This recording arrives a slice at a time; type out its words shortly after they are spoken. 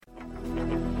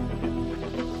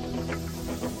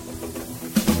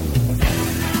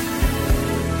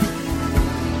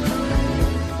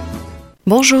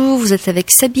Bonjour, vous êtes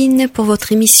avec Sabine pour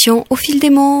votre émission Au fil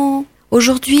des mots.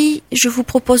 Aujourd'hui, je vous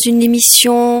propose une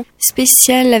émission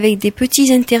spéciale avec des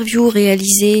petits interviews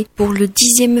réalisés pour le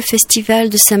 10e festival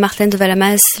de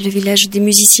Saint-Martin-de-Valamas, le village des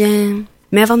musiciens.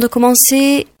 Mais avant de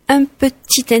commencer, un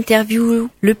petit interview,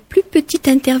 le plus petit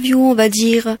interview on va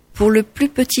dire, pour le plus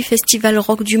petit festival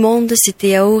rock du monde,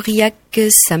 c'était à Aurillac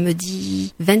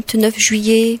samedi 29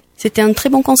 juillet. C'était un très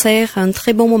bon concert, un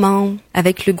très bon moment,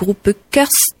 avec le groupe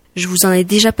Curse. Je vous en ai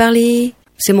déjà parlé,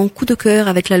 c'est mon coup de cœur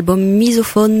avec l'album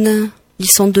Misophone. Ils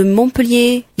sont de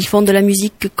Montpellier, ils font de la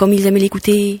musique comme ils aiment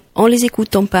l'écouter. On les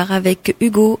écoute, on part avec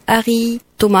Hugo, Harry,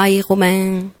 Thomas et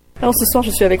Romain. Alors ce soir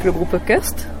je suis avec le groupe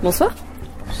Curse. Bonsoir.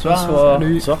 Bonsoir.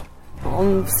 Salut. Bonsoir.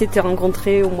 On s'était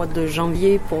rencontrés au mois de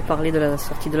janvier pour parler de la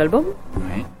sortie de l'album.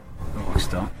 Oui, au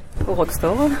Rockstore. Au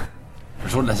Rockstore. Le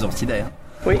jour de la sortie d'ailleurs.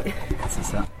 Oui. C'est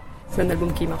ça. C'est un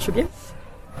album qui marche bien.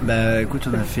 Bah écoute,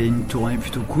 on a fait une tournée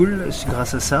plutôt cool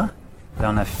grâce à ça.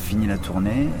 Là on a fini la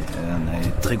tournée, on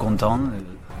est très contents.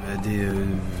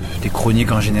 Des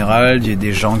chroniques en général,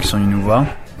 des gens qui sont venus nous voir.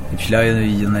 Et puis là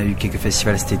il y en a eu quelques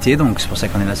festivals cet été, donc c'est pour ça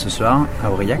qu'on est là ce soir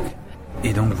à Aurillac.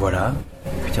 Et donc voilà,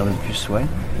 que dire de plus, ouais.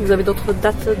 Vous avez d'autres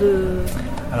dates de...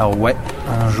 Alors ouais,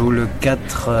 on joue le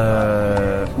 4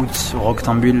 août au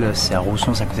Roctambule, c'est à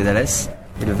Rousson, c'est à côté d'Alès.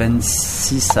 Et le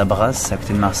 26 à Brasse, c'est à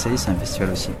côté de Marseille, c'est un festival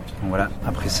aussi. Donc voilà,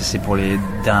 après ça c'est pour les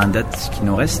dernières dates qui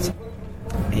nous restent.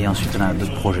 Et ensuite on a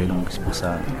d'autres projets, donc c'est pour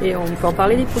ça. Et on peut en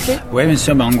parler des projets ? Ouais, bien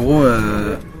sûr, en gros,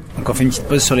 donc on fait une petite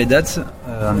pause sur les dates.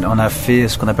 On a fait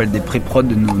ce qu'on appelle des pré-prod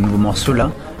de nos nouveaux morceaux là.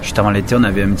 Juste avant l'été, on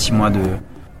avait un petit mois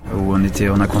où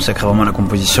on a consacré vraiment la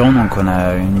composition, donc on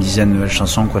a une dizaine de nouvelles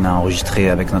chansons qu'on a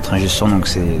enregistrées avec notre ingé son, donc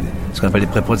c'est ce qu'on appelle des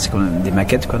pré-prod, c'est comme des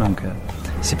maquettes quoi, donc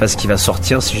c'est pas ce qui va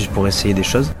sortir, c'est juste pour essayer des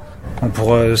choses. Donc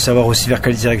pour savoir aussi vers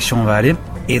quelle direction on va aller.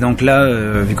 Et donc là,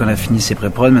 vu qu'on a fini ces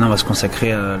pré-prod, maintenant on va se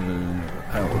consacrer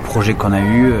au projet qu'on a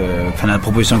eu, à la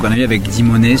proposition qu'on a eu avec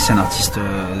Dimonet, c'est un artiste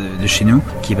de chez nous,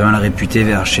 qui est pas mal réputé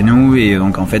vers chez nous, et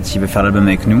donc en fait il veut faire l'album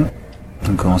avec nous.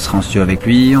 Donc on sera en studio avec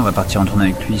lui, on va partir en tournée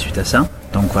avec lui suite à ça.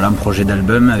 Donc voilà un projet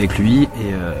d'album avec lui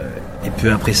et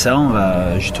peu après ça on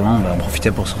va en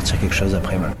profiter pour sortir quelque chose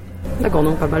après. Voilà. D'accord,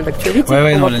 donc pas mal d'actualités.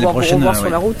 Ouais, non, l'année prochaine, sur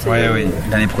la route. Ouais.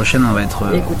 L'année prochaine on va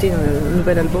être. Écouter un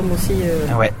nouvel album aussi.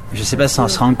 Ouais, je sais pas si ça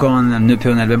sera encore un EP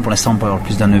ou un album. Pour l'instant on peut avoir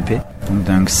plus d'un EP,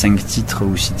 donc 5 titres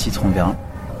ou 6 titres,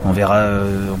 on verra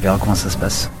comment ça se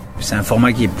passe. C'est un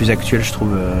format qui est plus actuel, je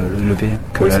trouve, l'EP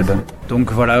que l'album.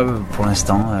 Donc voilà, pour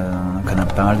l'instant, on a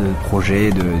pas mal de projets,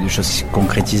 de choses qui se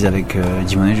concrétisent avec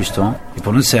Dimonet justement. Et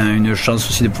pour nous, c'est une chance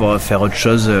aussi de pouvoir faire autre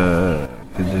chose,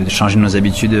 de changer nos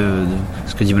habitudes.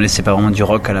 Parce que Dimonet, c'est pas vraiment du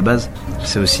rock à la base.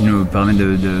 C'est aussi nous permet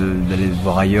d'aller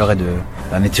voir ailleurs et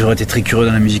on a toujours été très curieux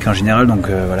dans la musique en général, donc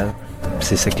voilà,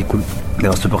 c'est ça qui est cool,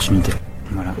 d'avoir cette opportunité.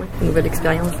 Voilà. Ouais, une nouvelle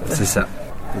expérience. C'est ça.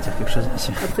 Vous voulez dire quelque chose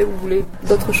ici ? Après, vous voulez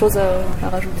d'autres choses à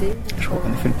rajouter ? Je crois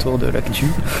qu'on a fait le tour de l'actu,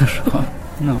 je crois.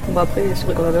 Non. Bon, après, c'est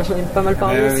vrai qu'on a pas mal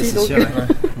parlé aussi. C'est donc... sûr, ouais.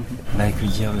 Bah, que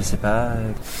dire, je sais pas.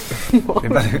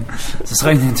 Ce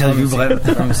sera une interview brève.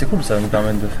 Non, mais c'est cool, ça va nous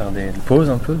permettre de faire des pauses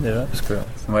un peu déjà, parce que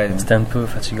c'était un peu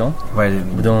fatigant. Ouais,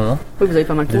 au bout d'un moment. Oui, vous avez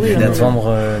pas mal tourné. Depuis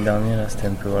novembre dernier, là, c'était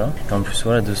un peu, voilà. Et en plus,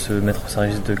 voilà, de se mettre au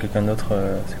service de quelqu'un d'autre,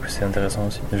 c'est intéressant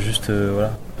aussi. Juste,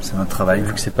 voilà. C'est notre travail.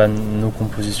 Vu que c'est pas nos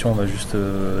compositions, on va juste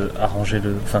arranger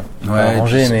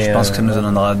arranger, mais je pense que ça nous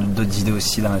donnera d'autres idées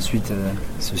aussi dans la suite.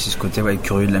 C'est aussi ce côté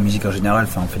curieux de la musique en général.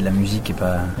 Enfin, on fait de la musique et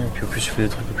pas. Et puis au plus tu fais des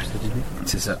trucs, au plus t'as d'idées.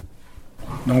 C'est ça.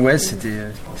 Donc ouais,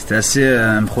 c'était assez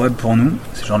improbable pour nous.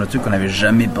 C'est le genre de truc qu'on n'avait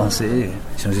jamais pensé.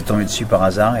 Ça nous est tombé dessus par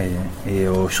hasard et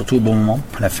surtout au bon moment.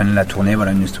 À la fin de la tournée,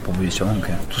 voilà une proposition. Donc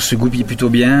tout se goupille plutôt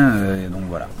bien. Et donc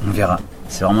voilà, on verra.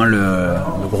 C'est vraiment le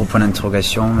gros point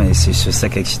d'interrogation, mais c'est ça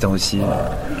qui est excitant aussi,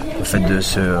 le fait de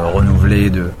se renouveler,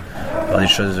 de faire des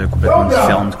choses complètement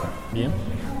différentes, quoi. Bien.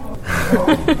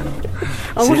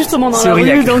 Enregistrement dans la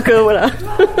rue, donc voilà.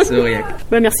 C'est Aurillac.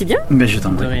 Bah merci bien. Ben je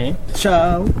t'en prie.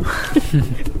 Ciao.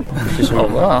 Au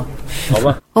revoir. Au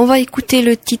revoir. On va écouter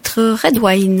le titre Red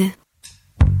Wine.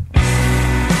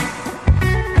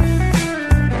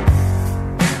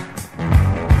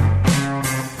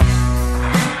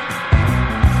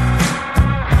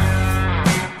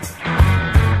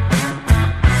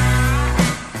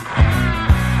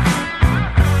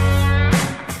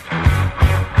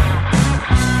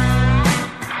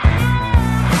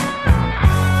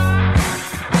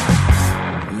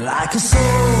 Like a soul,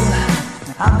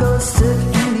 I'm ghosted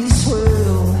in this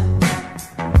world.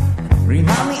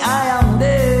 Remind me I am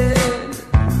dead,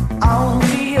 I won't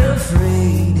be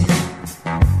afraid.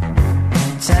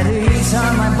 Tattoos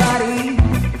on my body,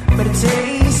 but a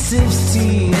taste of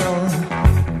steel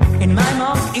in my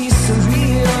mouth is so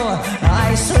real.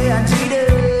 I swear I did it.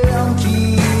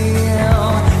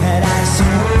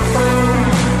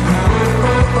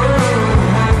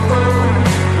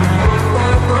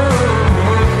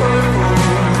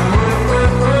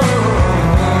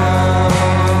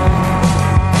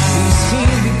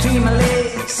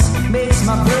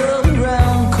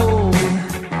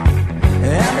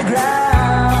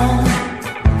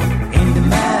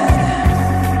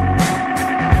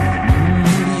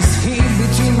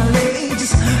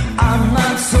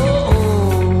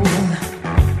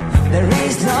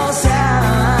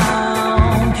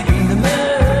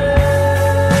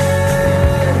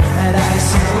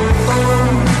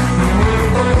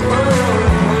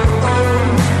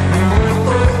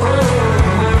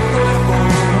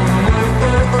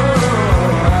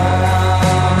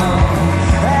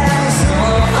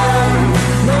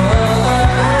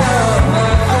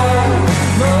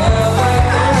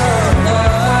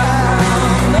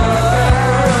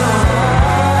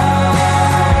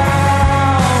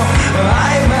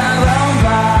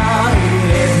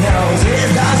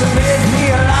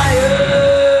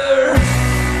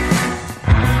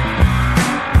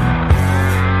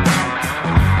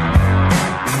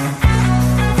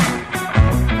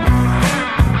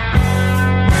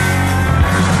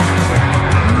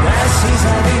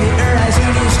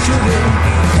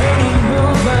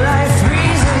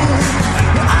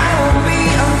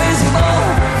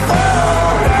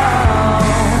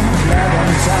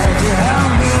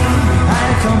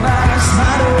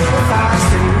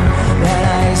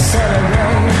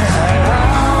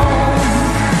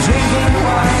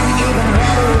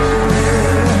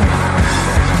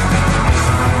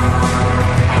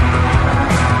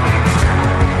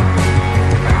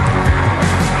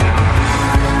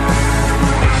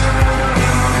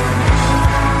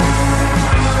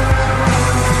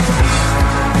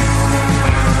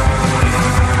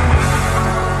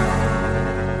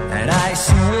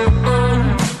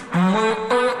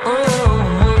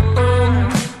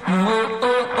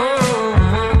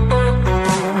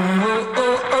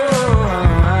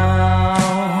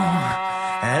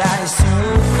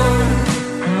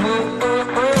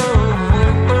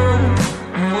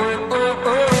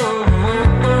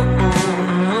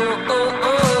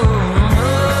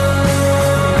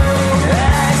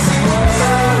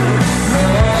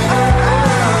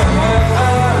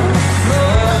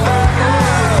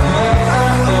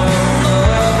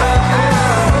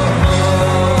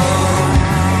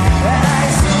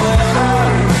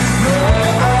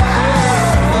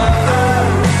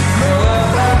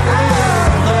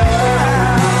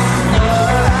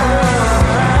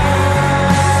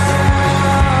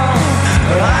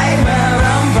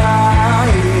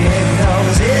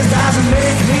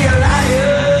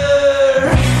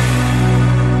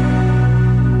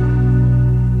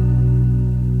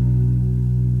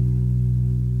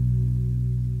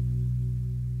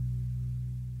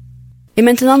 Et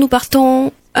maintenant, nous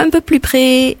partons un peu plus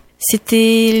près.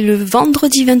 C'était le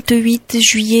vendredi 28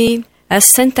 juillet à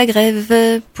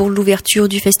Saint-Agrève pour l'ouverture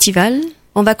du festival.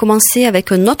 On va commencer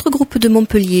avec un autre groupe de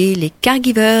Montpellier, les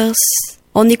Caregivers.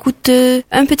 On écoute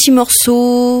un petit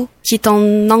morceau qui est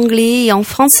en anglais et en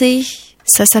français.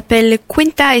 Ça s'appelle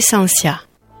Quinta Essentia.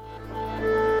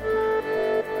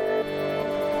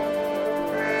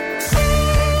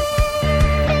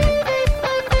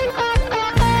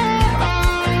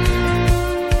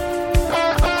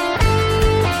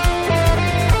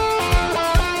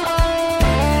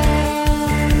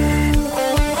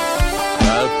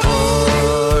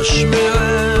 Mes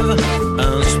rêves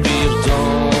inspirent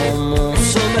dans mon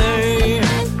sommeil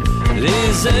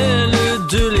les ailes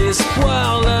de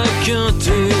l'espoir, la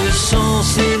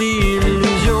quintessence et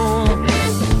l'illusion.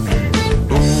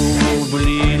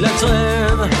 Oublie la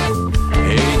trêve,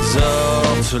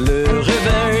 exhorte le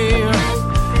réveil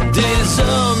des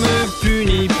hommes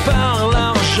punis par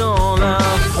l'argent,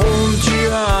 l'affront, tu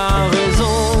as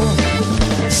raison.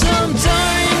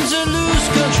 Sometimes I lose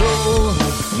control,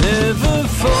 never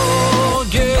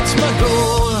forget my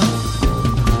goal.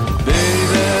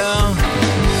 Baby,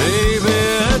 baby,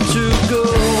 had to go.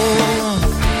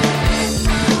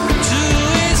 To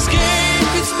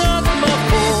escape, it's not my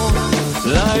fault.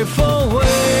 Life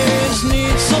always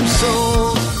needs some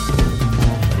soul.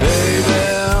 Baby,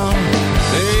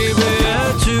 baby,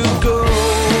 had to go.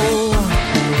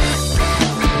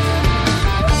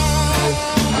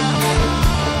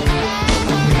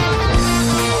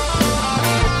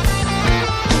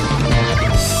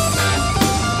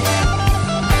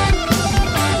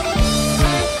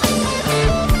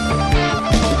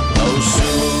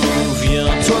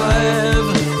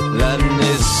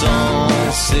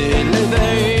 C'est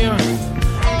l'éveil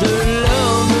de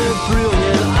l'homme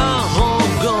pluriel,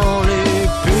 arrogant les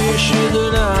péchés de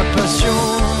la passion.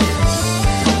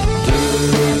 De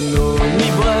nos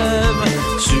nuits brèves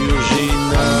surgit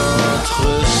notre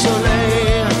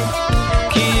soleil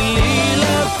qui lie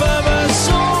la femme à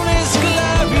son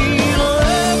esclave, il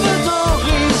rêve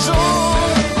d'horizon.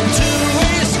 To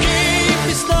escape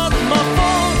is not my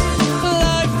fault,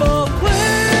 life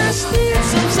always needs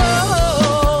some soul.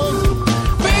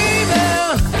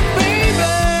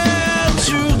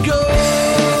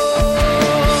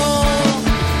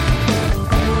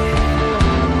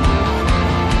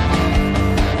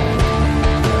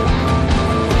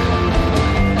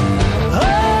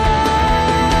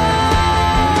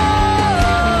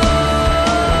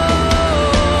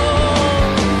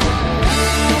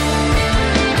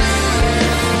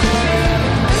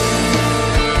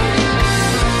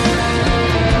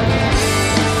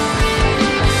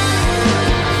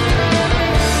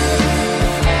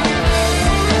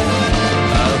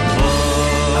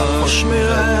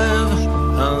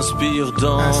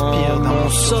 Dans mon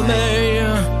sommeil,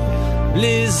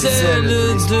 les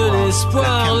ailes de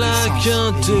l'espoir, la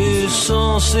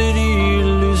quintessence et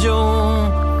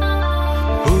l'illusion.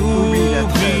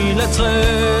 Oublie la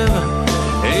trêve,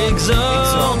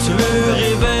 exhorte le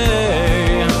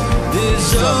réveil des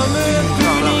hommes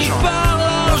punis par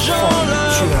l'argent,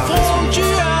 l'affront, tu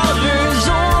as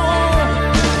raison.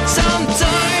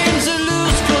 Sometimes I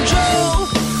lose control,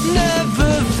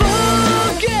 never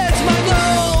forget my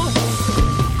goal.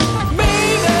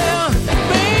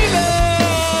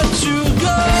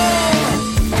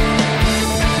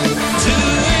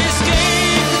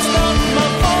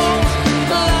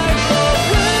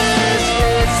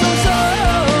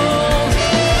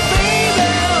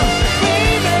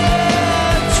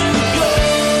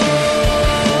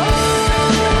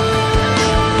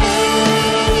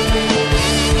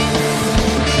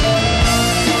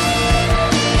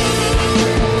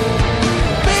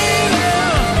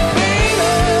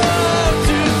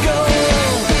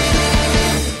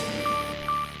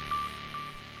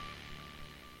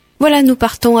 Voilà, nous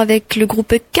partons avec le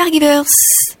groupe Caregivers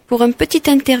pour une petite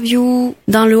interview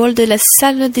dans le hall de la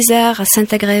Salle des Arts à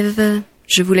Saint-Agrève.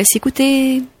 Je vous laisse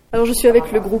écouter. Alors je suis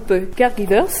avec le groupe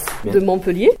Caregivers de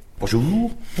Montpellier. Bonjour.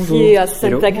 Qui est à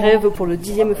Saint-Agrève pour le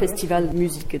 10e festival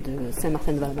musique de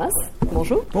Saint-Martin-de-Valmas.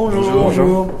 Bonjour.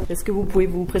 Bonjour. Est-ce que vous pouvez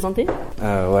vous présenter ?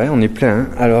 Ouais, on est plein.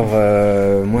 Alors,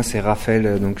 moi c'est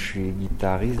Raphaël, donc je suis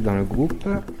guitariste dans le groupe.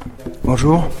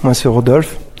 Bonjour, moi c'est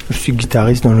Rodolphe, je suis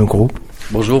guitariste dans le groupe.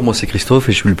 Bonjour, moi c'est Christophe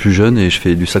et je suis le plus jeune et je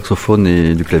fais du saxophone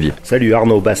et du clavier. Salut,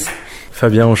 Arnaud, basse.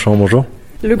 Fabien au chant, bonjour.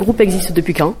 Le groupe existe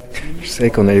depuis quand ? Je savais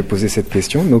qu'on allait poser cette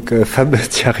question, donc Fab,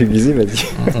 tu as révisé, vas-y.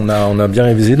 On a bien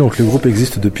révisé, donc le groupe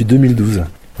existe depuis 2012,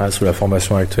 voilà, sous la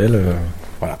formation actuelle.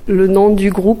 Voilà. Le nom du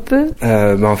groupe ?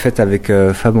 En fait, avec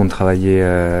Fab, on travaillait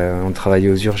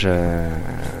aux Urges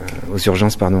aux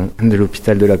urgences de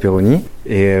l'hôpital de la Péronie.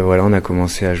 Et voilà, on a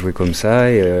commencé à jouer comme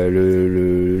ça. Et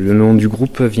le nom du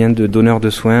groupe vient de donneur de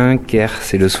soins. Care,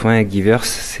 c'est le soin, et Givers,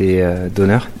 c'est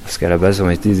donneur. Parce qu'à la base, on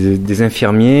était des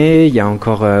infirmiers. Il y a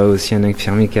encore aussi un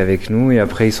infirmier qui est avec nous. Et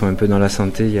après, ils sont un peu dans la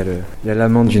santé. Il y a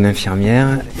l'amant d'une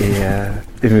infirmière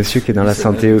et monsieur qui est dans la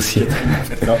santé aussi.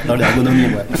 Dans l'ergonomie,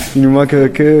 ouais. Il nous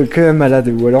manque que un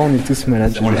malade, ou alors on est tous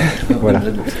malades. Voilà.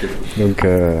 Donc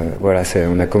voilà,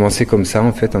 on a commencé comme ça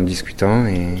en fait en discutant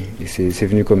et c'est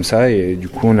venu comme ça et du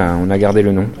coup on a gardé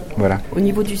le nom. Voilà. Au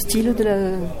niveau du style de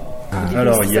la...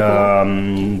 Alors il y a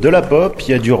de la pop,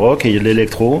 il y a du rock et il y a de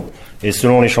l'électro. Et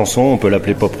selon les chansons, on peut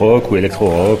l'appeler pop rock ou électro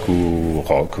rock ou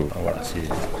rock. Voilà, c'est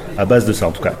à base de ça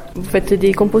en tout cas. Vous faites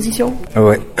des compositions ?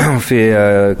 Ouais, on fait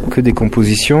que des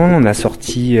compositions. On a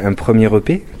sorti un premier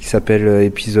EP qui s'appelle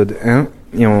épisode 1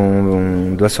 et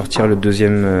on doit sortir le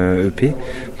deuxième EP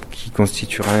qui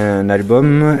constituera un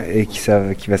album et qui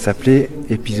va s'appeler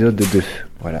épisode 2.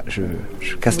 Voilà,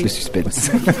 je casse le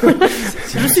suspense.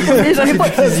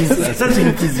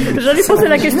 J'allais poser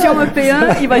la question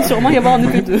EP1, il va sûrement y avoir un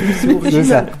EP2. C'est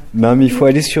ça. Non, mais il faut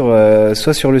aller soit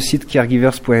sur le site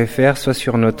caregivers.fr, soit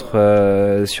sur notre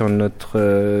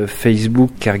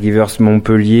Facebook Caregivers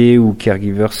Montpellier ou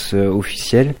Caregivers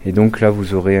officiel. Et donc là,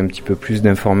 vous aurez un petit peu plus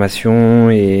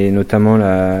d'informations et notamment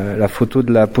la photo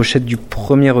de la pochette du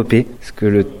premier EP, parce que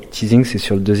le teasing c'est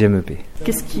sur le deuxième EP.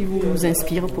 Qu'est-ce qui vous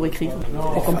inspire pour écrire,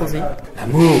 pour composer ?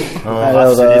 L'amour.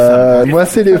 Alors, moi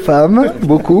c'est les femmes,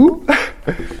 beaucoup.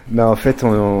 Non, en fait,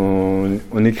 on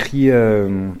écrit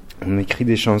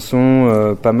des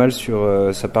chansons pas mal sur.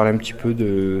 Ça parle un petit peu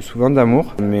souvent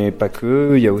d'amour, mais pas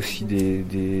que. Il y a aussi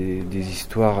des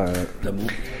histoires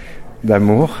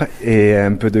d'amour et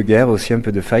un peu de guerre aussi, un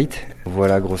peu de fight.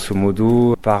 Voilà, grosso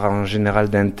modo, on part en général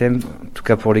d'un thème, en tout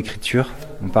cas pour l'écriture,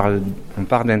 on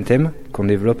part d'un thème qu'on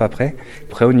développe après.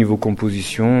 Après, au niveau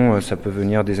composition, ça peut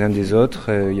venir des uns des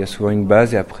autres, il y a souvent une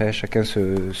base et après chacun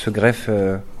se greffe,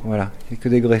 voilà, il n'y a que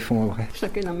des greffons après.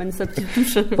 Chacun amène sa petite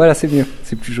touche. Voilà, c'est mieux,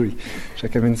 c'est plus joli.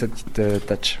 Chacun amène sa petite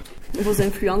touch. Vos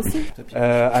influences ?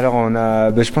 Alors on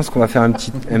a, je pense qu'on va faire un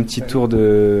petit tour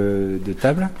de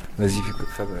table. Vas-y,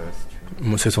 Fab.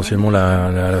 Moi, c'est essentiellement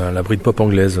la Britpop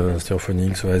anglaise,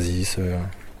 Stereophonics, Oasis,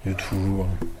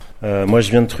 U2. Moi, je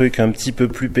viens de trucs un petit peu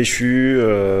plus péchus.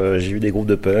 J'ai eu des groupes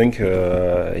de punk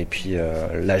et puis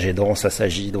là, j'ai danse, ça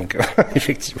s'agit. Donc,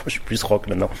 effectivement, je suis plus rock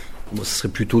maintenant. Moi, ce serait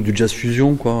plutôt du jazz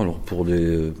fusion, quoi. Alors pour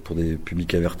des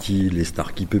publics avertis, les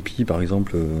Starkey Puppy, par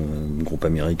exemple, un groupe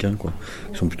américain, quoi,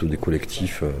 qui sont plutôt des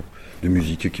collectifs de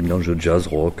musique qui mélangent jazz,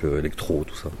 rock, électro,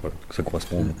 tout ça. Voilà, que ça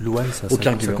correspond. Louane, ça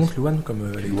compte Louane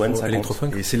comme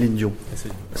électro-funk. Et Céline Dion.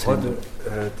 Rod,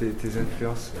 tes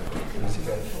influences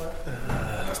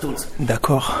Stones.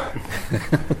 D'accord.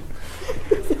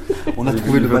 On a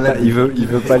trouvé le malade. Il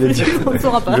veut pas les dire. On ne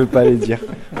saura pas. Il veut pas les dire.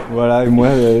 Voilà, et moi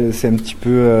c'est un petit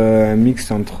peu un mix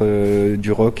entre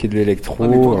du rock et de l'électro.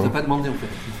 Mais toi, on t'a pas demandé en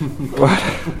fait. Voilà.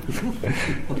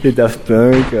 Les Daft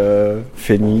Punk,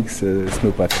 Phoenix,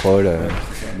 Snow Patrol,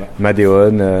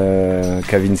 Madeon,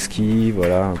 Kavinsky,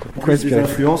 voilà. Les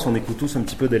influences, on écoute tous un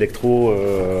petit peu d'électro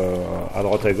à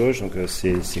droite à gauche, donc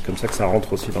c'est comme ça que ça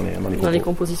rentre aussi dans les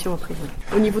compositions après.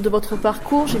 Ouais. Au niveau de votre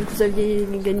parcours, j'ai vu que vous aviez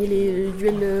gagné les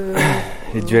duels.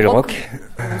 Les duels rock.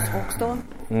 Rockstar.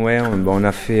 Ouais, on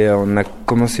a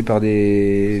commencé par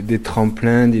des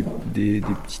tremplins, des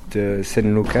petites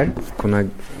scènes locales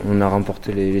on a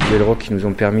remporté les duels rock qui nous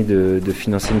ont permis de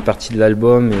financer une partie de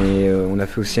l'album et on a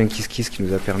fait aussi un Kiss Kiss qui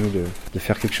nous a permis de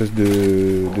faire quelque chose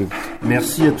de...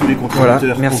 Merci à tous les contributeurs.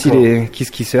 Voilà, merci les Kiss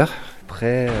Kisseurs.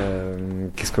 Après,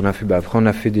 qu'est-ce qu'on a fait ? Après, on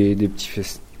a fait des petits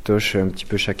festoches un petit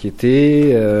peu chaque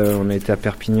été. On a été à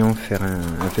Perpignan faire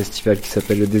un festival qui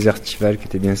s'appelle le Désertival, qui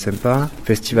était bien sympa.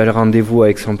 Festival Rendez-vous à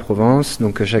Aix-en-Provence.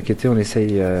 Donc chaque été, on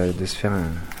essaye de se faire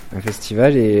un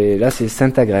festival et là c'est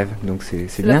Saint-Agrève, donc c'est bien.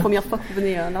 C'est la première fois que vous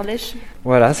venez en Ardèche ?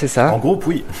 Voilà, c'est ça. En groupe,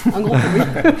 oui. En groupe, oui.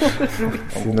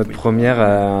 C'est notre première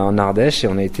en Ardèche et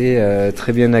on a été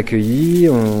très bien accueillis.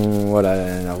 Voilà,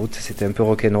 la route c'était un peu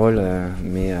rock'n'roll,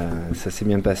 mais ça s'est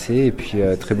bien passé et puis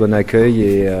très bon accueil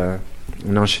et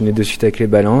on a enchaîné de suite avec les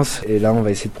balances et là on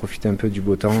va essayer de profiter un peu du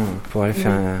beau temps pour aller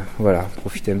faire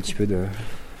profiter un petit petit peu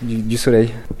du soleil.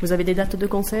 Vous avez des dates de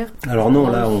concert ? Alors non,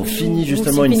 là on finit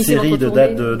justement une série de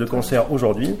dates de concerts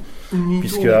aujourd'hui,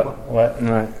 puisque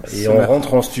et on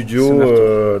rentre en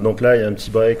studio. Donc là il y a un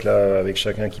petit break là avec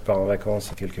chacun qui part en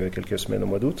vacances quelques semaines au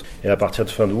mois d'août. Et à partir de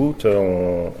fin d'août,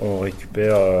 on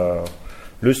récupère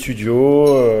le studio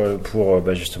pour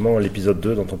justement l'épisode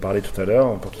 2 dont on parlait tout à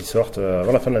l'heure, pour qu'il sorte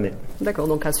avant la fin de l'année. D'accord,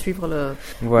 donc à suivre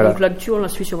Voilà. Donc l'actu, on la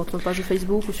suit sur votre page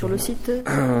Facebook ou sur le site.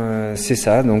 C'est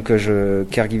ça, donc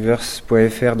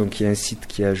caregivers.fr, donc il y a un site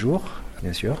qui est à jour,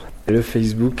 bien sûr. Et le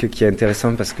Facebook qui est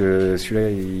intéressant parce que celui-là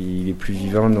il est plus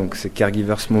vivant, donc c'est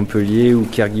Caregivers Montpellier ou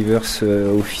Caregivers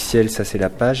officiel, ça c'est la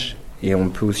page. Et on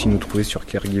peut aussi nous trouver sur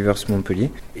Caregivers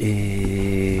Montpellier.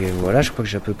 Et voilà, je crois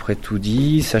que j'ai à peu près tout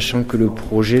dit, sachant que le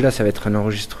projet là ça va être un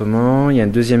enregistrement. Il y a un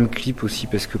deuxième clip aussi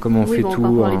parce que comme on fait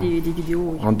tout des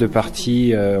vidéos, en deux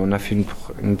parties, on a fait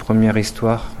une première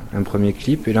histoire, un premier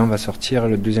clip, et là on va sortir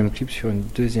le deuxième clip sur une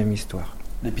deuxième histoire.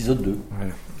 L'épisode 2.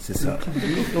 Voilà. C'est ça.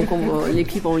 Donc les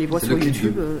clips on les voit sur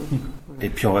YouTube. Et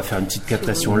puis on va faire une petite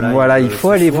captation live. Voilà, il faut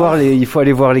aller voir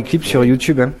les clips sur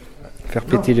YouTube, hein. Faire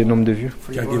péter les nombres de vues.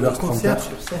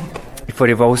 Il faut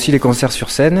aller voir aussi les concerts sur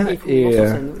scène.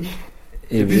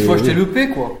 Et puis il faut acheter l'EP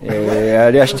quoi. Et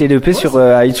aller acheter l'EP sur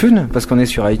iTunes, parce qu'on est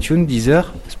sur iTunes,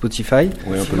 Deezer, Spotify.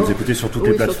 Oui, on peut nous écouter sur toutes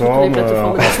les plateformes,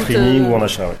 en streaming ou en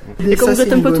achat. Ouais. Et comme vous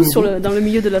êtes un peu tous dans le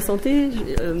milieu de la santé,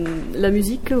 la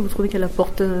musique, vous trouvez qu'elle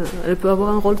elle peut avoir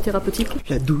un rôle thérapeutique?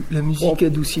 La musique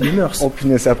adoucit les mœurs. Oh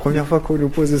punaise, c'est la première fois qu'on nous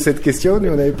pose cette question, mais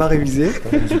on n'avait pas révisé.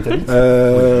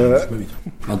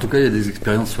 En tout cas, il y a des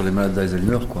expériences sur les malades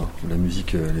d'Alzheimer, quoi. La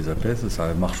musique les apaise, ça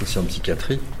marche aussi en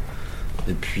psychiatrie.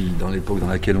 Et puis, dans l'époque dans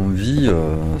laquelle on vit,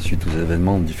 suite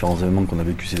aux différents événements qu'on a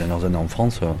vécu ces dernières années en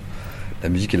France, la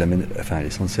musique, elle est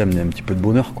censée amener un petit peu de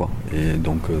bonheur, quoi. Et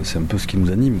donc, c'est un peu ce qui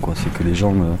nous anime, quoi. C'est que les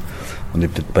gens, on n'est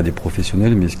peut-être pas des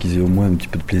professionnels, mais est-ce qu'ils aient au moins un petit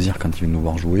peu de plaisir quand ils viennent nous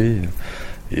voir jouer.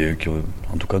 Et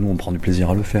en tout cas, nous, on prend du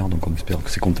plaisir à le faire, donc on espère que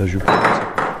c'est contagieux.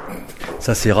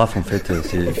 Ça, c'est Raph, en fait.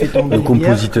 C'est le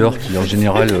compositeur qui, en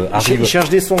général, arrive. Il cherche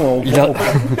des sons.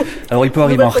 Alors, il peut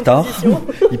arriver en retard,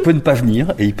 il peut ne pas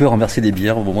venir, et il peut renverser des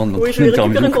bières au moment de notre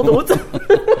interview. Un cours de route.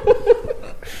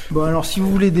 Bon, alors si vous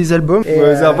voulez des albums,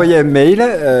 vous envoyez un mail.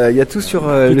 Il y a tout sur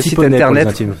le site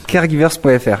internet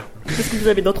caregivers.fr. Est-ce que vous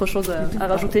avez d'autres choses à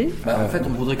rajouter? En fait,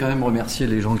 on voudrait quand même remercier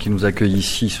les gens qui nous accueillent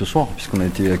ici ce soir, puisqu'on a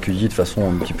été accueillis de façon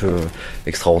un petit peu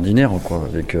extraordinaire, quoi.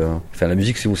 La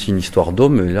musique, c'est aussi une histoire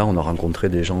d'homme, et là, on a rencontré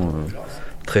des gens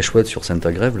très chouettes sur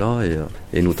Saint-Agrève, là,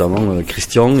 et notamment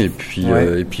Christian, et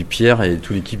puis Pierre, et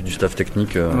toute l'équipe du staff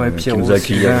technique qui nous a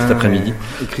accueillis cet après-midi.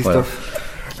 Et Christophe. Voilà.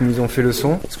 Qui nous ont fait le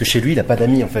son. Parce que chez lui, il n'a pas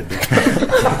d'amis en fait.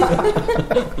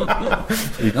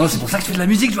 Non, c'est pour ça que je fais de la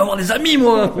musique, je vais avoir des amis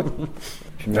moi.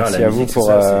 Merci à vous pour.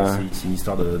 C'est une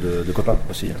histoire de copains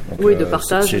aussi. Donc, oui, de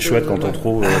partage. C'est chouette quand on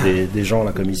trouve des gens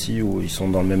là comme ici où ils sont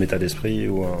dans le même état d'esprit,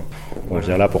 où on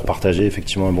vient là pour partager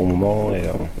effectivement un bon moment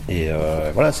et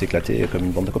voilà, s'éclater comme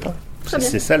une bande de copains.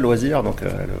 C'est ça le loisir, donc le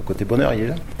côté bonheur il est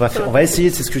là. On va essayer,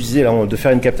 c'est ce que je disais là, de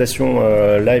faire une captation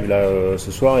live là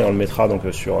ce soir et on le mettra donc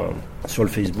sur le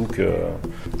Facebook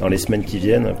dans les semaines qui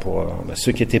viennent pour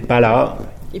ceux qui n'étaient pas là.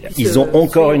 Ils ont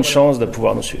encore une chance de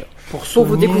pouvoir nous suivre. Pour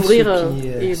vous découvrir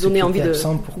et donner envie de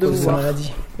vous voir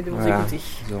et de vous écouter.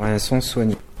 Vous aurez un son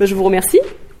soigné. Je vous remercie.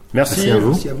 Merci à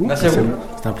vous. Merci à vous.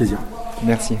 C'était un plaisir.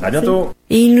 Merci. À bientôt.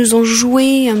 Et ils nous ont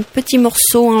joué un petit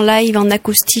morceau en live, en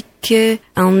acoustique,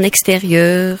 en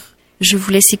extérieur. Je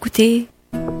vous laisse écouter.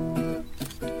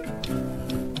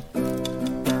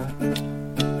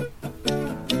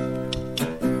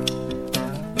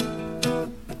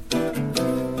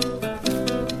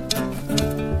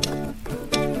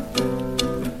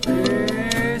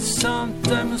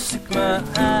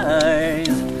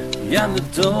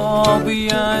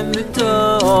 Behind the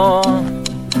door,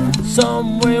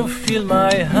 somewhere feel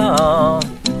my heart.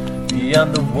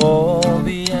 Beyond the wall,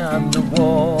 beyond the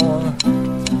wall.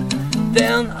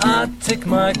 Then I take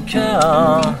my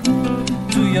car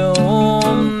to your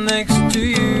home next to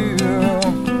you.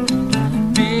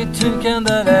 Between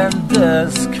candle and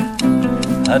dusk,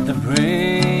 at the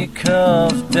break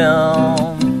of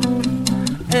dawn.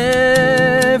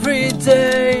 Every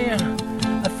day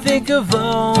think of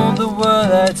all the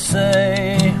words I'd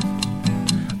say.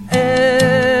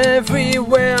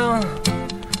 Everywhere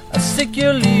I stick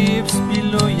your lips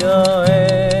below your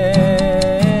hair.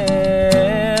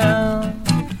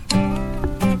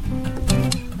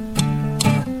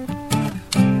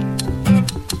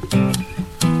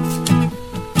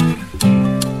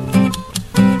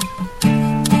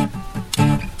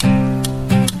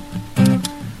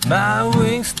 My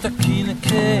wings stuck in a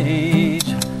cage.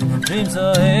 Dreams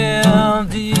are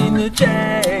held in a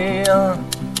jail.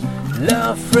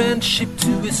 Love, friendship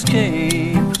to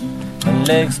escape. And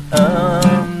legs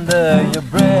under your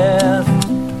breath.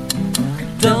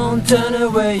 Don't turn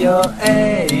away your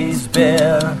eyes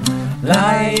bare.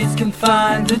 Lights can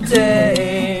find the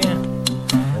day.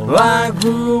 I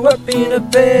grew up in a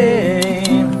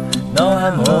pain. No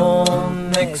I'm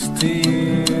home next to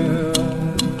you.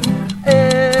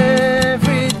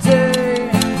 Every day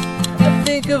I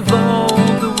think of all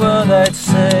the words I'd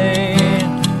say.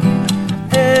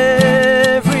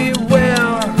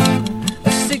 Everywhere I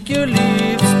stick your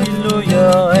lips below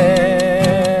your hair.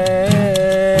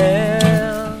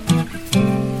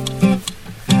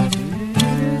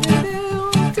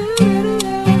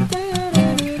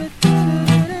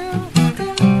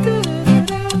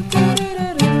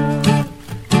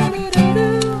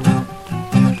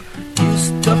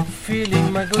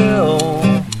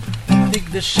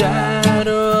 The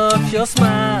shadow of your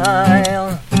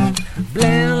smile,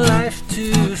 blend life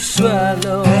to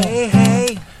swallow. Hey,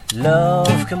 hey,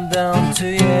 love come down to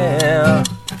you.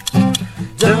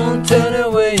 Don't turn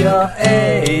away your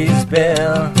ace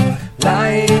bell.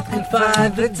 Light can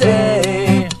find the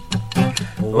day.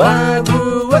 Oh, I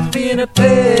grew up in a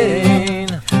pain.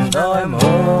 Now I'm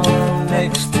home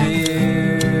next to you.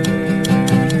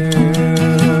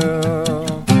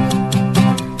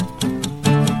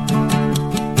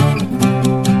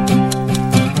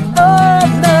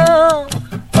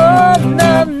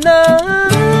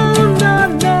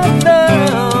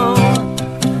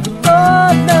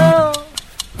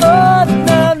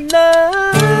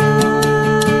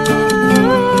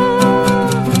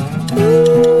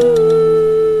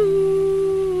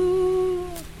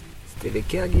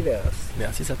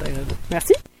 Merci, ça t'aide.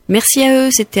 Merci. Merci à eux,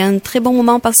 c'était un très bon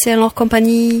moment passé à leur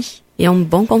compagnie et un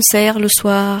bon concert le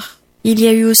soir. Il y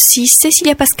a eu aussi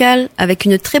Cécilia Pascal avec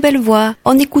une très belle voix.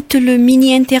 On écoute le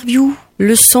mini-interview.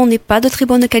 Le son n'est pas de très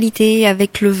bonne qualité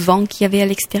avec le vent qu'il y avait à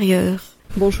l'extérieur.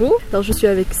 Bonjour, alors je suis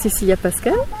avec Cécilia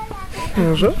Pascal.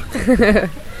 Bonjour.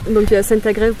 Donc tu es à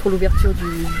Saint-Agrève pour l'ouverture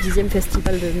du 10e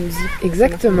festival de musique.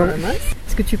 Exactement.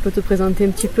 Est-ce que tu peux te présenter un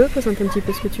petit peu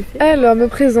ce que tu fais? Alors me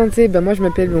présenter, moi je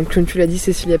m'appelle, donc comme tu l'as dit,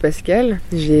 Cécilia Pascal.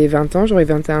 J'ai 20 ans, j'aurai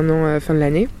 21 ans à la fin de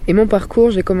l'année. Et mon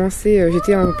parcours, j'ai commencé,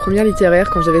 j'étais en première littéraire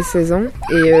quand j'avais 16 ans.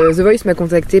 Et The Voice m'a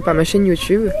contacté par ma chaîne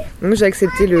YouTube. Donc j'ai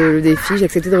accepté le défi, j'ai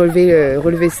accepté de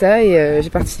relever ça et j'ai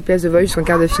participé à The Voice en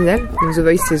quart de finale. Donc The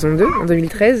Voice saison 2 en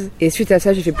 2013. Et suite à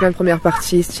ça, j'ai fait plein de premières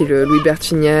parties, style Louis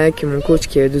Bertignac, mon coach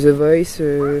qui est de The Voice,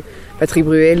 Patrick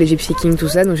Bruel, les Gypsy Kings, tout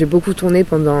ça. Donc j'ai beaucoup tourné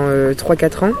pendant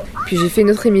 3-4 ans. Puis j'ai fait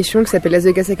une autre émission qui s'appelle Las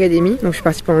Vegas Academy. Donc je suis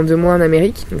partie pendant 2 mois en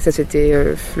Amérique. Donc ça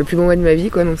c'était le plus bon mois de ma vie,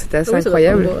 quoi. Donc c'était assez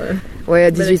incroyable. Ouais,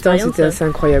 à 18 ans c'était assez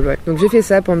incroyable. Ouais. Donc j'ai fait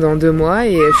ça pendant 2 mois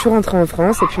et je suis rentrée en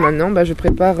France. Et puis maintenant je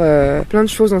prépare plein de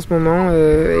choses en ce moment.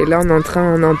 Et là on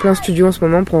est en plein studio en ce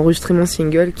moment pour enregistrer mon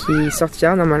single qui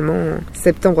sortira normalement en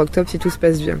septembre-octobre si tout se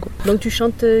passe bien, quoi. Donc tu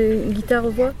chantes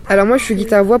guitare-voix? Alors moi je suis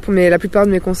guitare-voix pour la plupart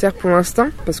de mes concerts pour l'instant.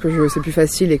 Parce que c'est plus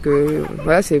facile et que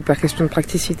voilà, c'est par question de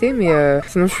praticité. Mais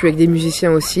sinon je suis avec des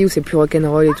musiciens aussi où c'est plus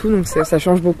rock'n'roll et tout. Donc ça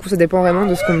change beaucoup, ça dépend vraiment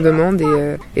de ce qu'on me demande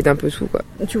et d'un peu tout, quoi.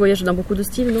 Tu voyages dans beaucoup de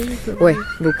styles, non? Ouais,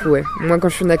 beaucoup, ouais. Moi quand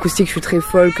je suis en acoustique je suis très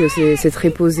folk, c'est très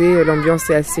posé, l'ambiance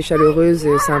est assez chaleureuse,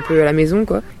 c'est un peu à la maison,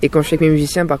 quoi. Et quand je suis avec mes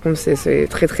musiciens par contre c'est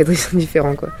très très très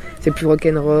différent, quoi. C'est plus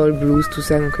rock'n'roll, blues, tout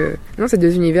ça. Donc non, c'est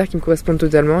 2 univers qui me correspondent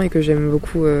totalement et que j'aime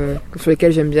beaucoup, sur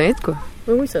lesquels j'aime bien être, quoi.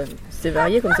 Oui, ça, c'est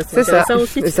varié comme ça, c'est intéressant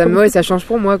aussi. Et ça change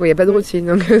pour moi, quoi. Il n'y a pas de routine,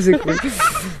 donc c'est cool.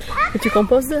 Et tu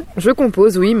composes? Je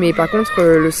compose, oui, mais par contre,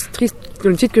 le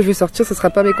titre que je vais sortir, ce sera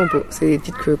pas mes compos. C'est des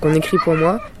titres qu'on écrit pour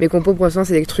moi. Mes compos, pour l'instant,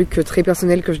 c'est des trucs très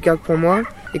personnels que je garde pour moi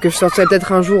et que je sortirai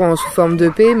peut-être un jour sous forme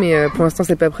d'EP, mais pour l'instant,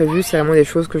 c'est pas prévu. C'est vraiment des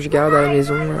choses que je garde à la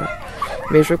maison.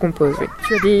 Mais je compose, oui.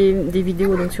 Tu as des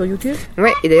vidéos donc sur YouTube?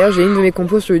 Ouais, et d'ailleurs, j'ai une de mes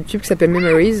compos sur YouTube qui s'appelle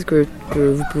Memories, que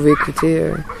vous pouvez écouter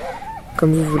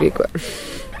comme vous voulez, quoi.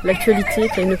 L'actualité,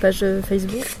 tu as une page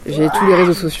Facebook? J'ai tous les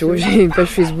réseaux sociaux. J'ai une page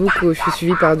Facebook où je suis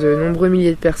suivie par de nombreux milliers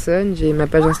de personnes. J'ai ma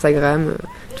page Instagram,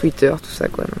 Twitter, tout ça,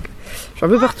 quoi. Donc, je suis un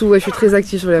peu partout, ouais. Je suis très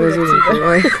active sur les réseaux. Donc,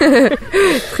 ouais.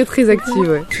 Très très active,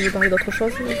 ouais. Tu veux parler d'autre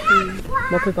chose?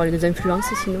 Bon, on peut parler des influences,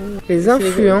 sinon. Les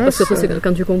influences. Parce que ça, c'est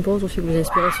quand tu composes aussi des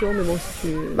inspirations, mais bon, si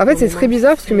tu... En fait, c'est très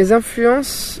bizarre parce que mes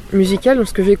influences musicales, donc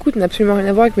ce que j'écoute, n'a absolument rien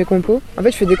à voir avec mes compos. En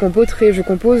fait, je fais des compos je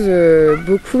compose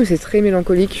beaucoup, mais c'est très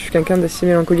mélancolique. Je suis quelqu'un d'assez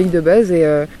mélancolique de base et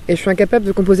je suis incapable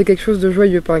de composer quelque chose de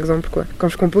joyeux, par exemple, quoi. Quand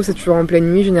je compose, c'est toujours en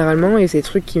pleine nuit généralement et c'est des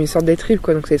trucs qui me sortent des tripes,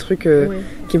 quoi. Donc c'est des trucs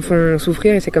qui me font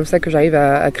souffrir et c'est comme ça que j'arrive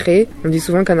à créer. On dit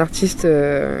souvent qu'un artiste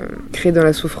crée dans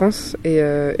la souffrance et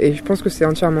je pense que c'est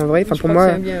entièrement vrai. Enfin, pour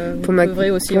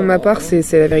ma part, c'est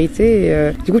la vérité.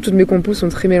 Et, du coup, toutes mes compos sont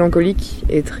très mélancoliques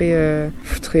et très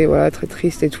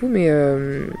tristes et tout, mais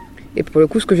Et pour le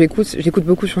coup, ce que j'écoute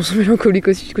beaucoup de chansons mélancoliques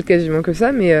aussi, j'écoute quasiment que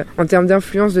ça, mais en termes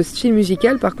d'influence de style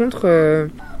musical, par contre,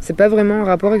 c'est pas vraiment en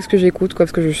rapport avec ce que j'écoute, quoi,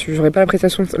 parce que j'aurais pas la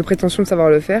prétention de savoir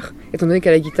le faire, étant donné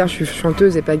qu'à la guitare, je suis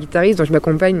chanteuse et pas guitariste, donc je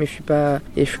m'accompagne, mais je suis quand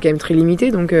même très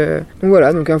limitée, donc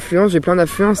voilà, donc influence, j'ai plein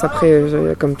d'influences, après,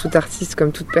 comme tout artiste,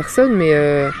 comme toute personne, mais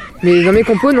dans mes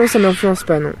compos, non, ça m'influence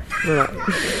pas, non, voilà.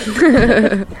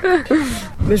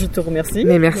 Mais je te remercie.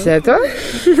 Mais merci à toi.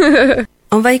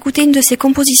 On va écouter une de ses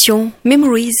compositions,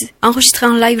 Memories, enregistrée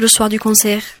en live le soir du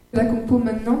concert. La compo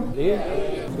maintenant.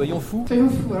 Soyons fous. Soyons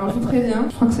fous. Alors je vous préviens,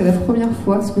 je crois que c'est la première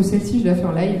fois, parce que celle-ci je la fais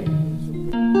en live.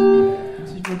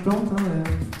 Si je me plante,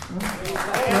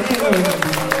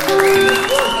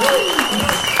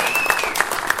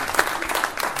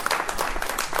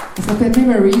 Elle s'appelle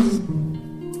Memories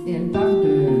et elle parle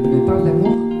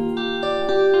d'amour.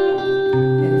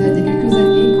 Elle date d'il y a quelques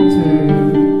années quand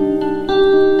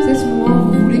c'est ce moment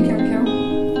où vous voulez quelqu'un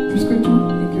plus que tout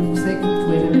et que vous savez que vous ne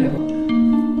pourrez jamais l'avoir.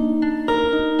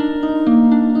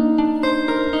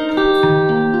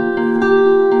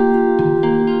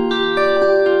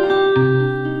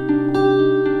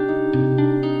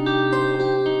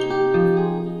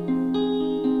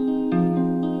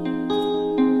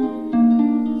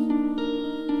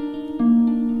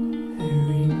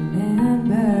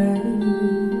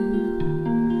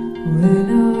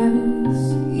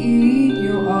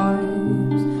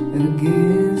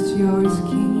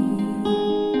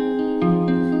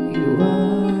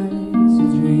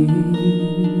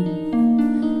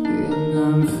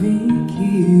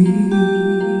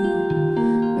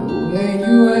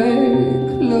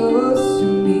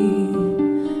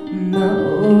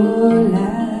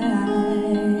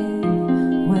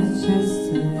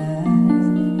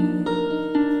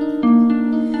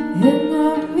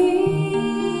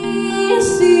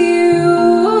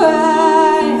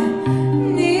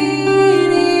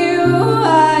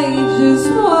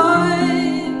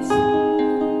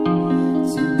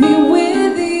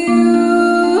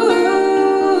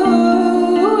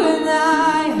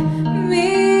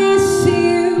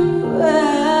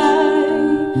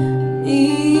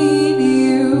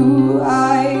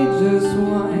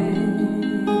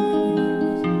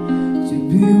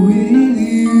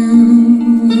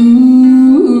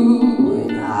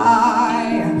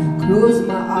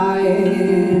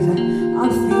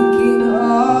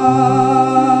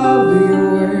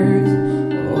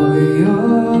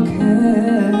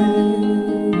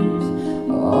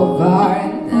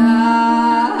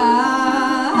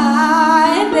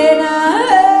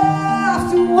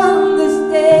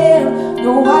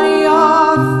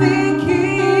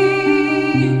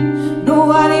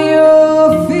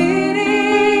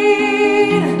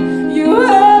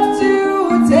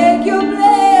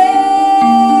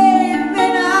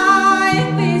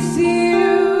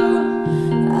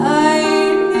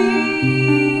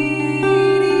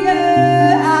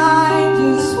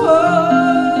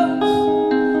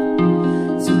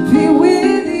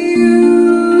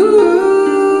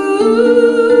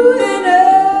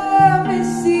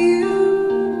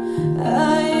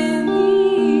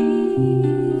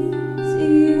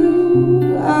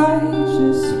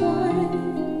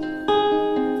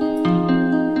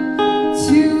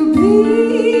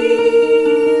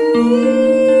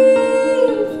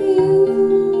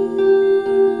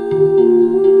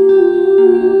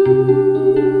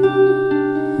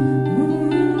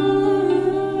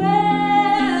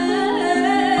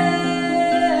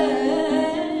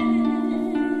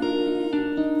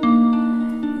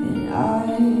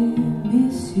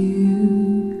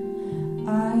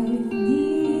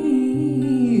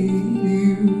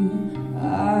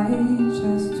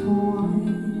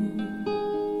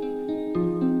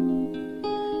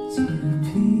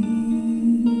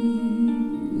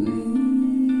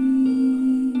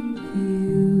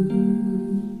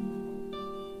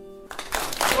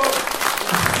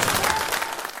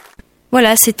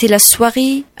 Voilà, c'était la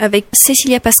soirée avec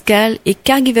Cécilia Pascal et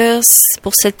Caregivers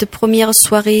pour cette première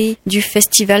soirée du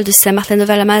festival de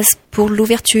Saint-Martin-de-Valamas pour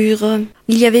l'ouverture.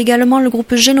 Il y avait également le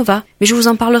groupe Genova, mais je vous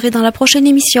en parlerai dans la prochaine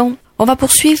émission. On va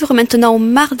poursuivre maintenant au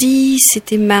mardi,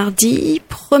 c'était mardi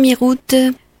 1er août,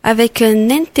 avec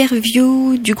une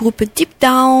interview du groupe Deep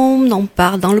Down, on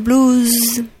part dans le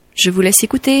blues. Je vous laisse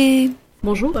écouter.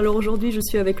 Bonjour, alors aujourd'hui je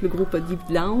suis avec le groupe Deep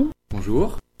Down.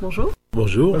 Bonjour. Bonjour.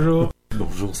 Bonjour. Bonjour.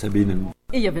 Bonjour Sabine.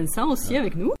 Et il y a Vincent aussi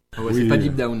avec nous. Ah ouais, oui, c'est pas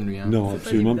Deep Down lui. Hein. Non, c'est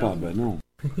absolument pas. Bah non.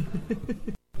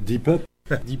 Deep Up.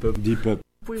 Deep Up. Deep Up.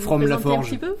 From La Forge. Un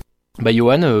petit peu Bah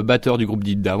Johan, batteur du groupe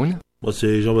Deep Down. Moi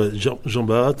c'est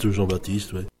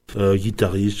Jean-Baptiste, ouais.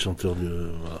 Guitariste, chanteur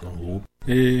en groupe.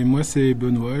 Et moi c'est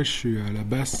Benoît, je suis à la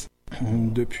basse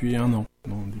depuis 1 an.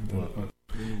 Dans Deep Down.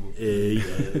 Et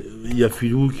il y a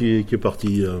Philou qui est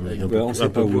parti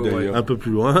un peu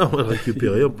plus loin. On va le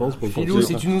récupérer, on pense. Philou,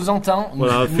 si tu nous entends,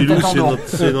 voilà, Philou,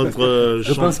 c'est notre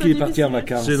je pense qu'il est parti en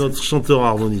vacances. C'est notre chanteur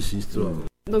harmoniciste. Voilà.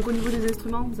 Donc au niveau des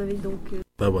instruments, vous avez donc...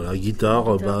 Voilà,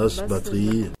 guitare, basse,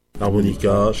 batterie,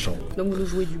 harmonica, chant. Donc vous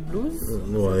jouez du blues.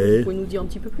 Ouais. Vous pouvez nous dire un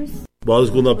petit peu plus?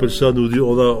 Ce qu'on appelle ça,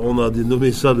 on a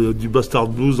dénommé ça du bastard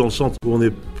blues dans le sens où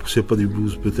c'est pas du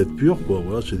blues peut-être pur, quoi.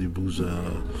 Voilà, c'est du blues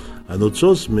à notre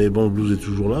sauce, mais bon, le blues est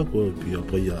toujours là, quoi. Et puis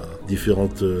après, il y a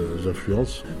différentes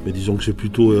influences, mais disons que c'est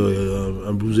plutôt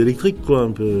un blues électrique, quoi,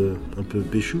 un peu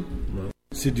péchu. Voilà.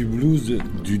 C'est du blues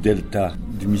du delta,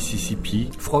 du Mississippi.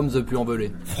 From the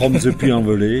Puy-en-Velay. From the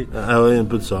Puy-en-Velay. Ah ouais, un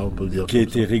peu de ça, on peut le dire. Qui a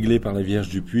été réglé par la Vierge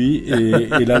du Puy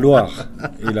et la Loire.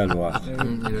 Et la Loire.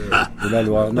 Non, la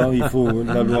Loire a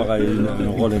un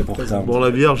rôle important. Bon,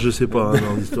 la Vierge, je sais pas,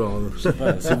 dans l'histoire.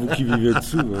 C'est vous qui vivez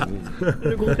dessous.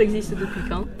 Le groupe existe depuis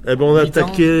quand? On a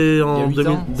attaqué en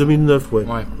 2009, ouais.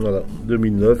 Voilà,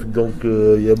 2009. Donc,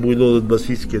 il y a Bruno, notre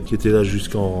bassiste, qui était là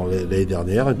jusqu'en l'année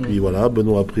dernière. Et puis voilà,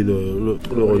 Benoît a pris le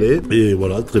relais. Et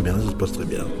voilà, très bien, ça se passe très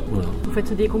bien. Voilà. Vous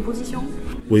faites des compositions?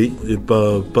 Oui, et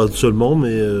pas seulement,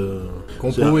 mais...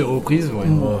 compo et reprise, ouais.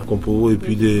 Compo, et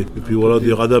puis des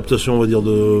réadaptations, on va dire,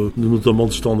 notamment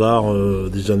de standards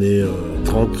des années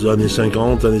 30, années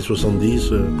 50, années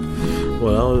 70.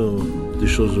 Voilà, des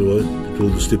choses,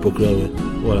 plutôt de cette époque-là, ouais.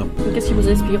 Voilà. Qu'est-ce qui vous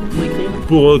inspire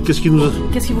pour écrire?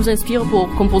 Qu'est-ce qui vous inspire pour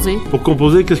composer? Pour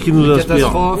composer, qu'est-ce qui nous inspire?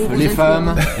 Catastrophes, les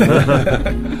femmes.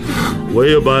 Oui,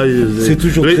 c'est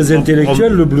toujours très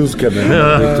intellectuel le blues quand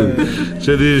même.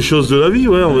 C'est des choses de la vie,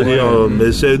 ouais, on va dire.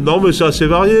 Mais c'est assez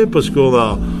varié parce qu'on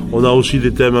a aussi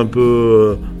des thèmes un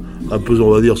peu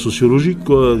on va dire sociologiques,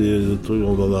 quoi. Des trucs,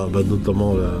 on en a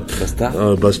notamment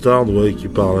Bastard, ouais, qui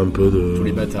parle un peu de tous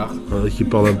les bâtards. Qui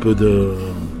parle un peu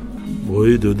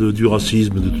du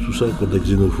racisme, de tout ça, de la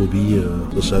xénophobie.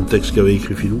 C'est un texte qu'avait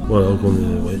écrit Philou. Voilà,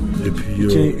 Et puis.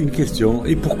 Tiens, une question.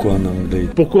 Et pourquoi en anglais?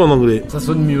 Pourquoi en anglais? Ça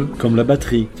sonne mieux. Comme la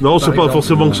batterie. Non, c'est pas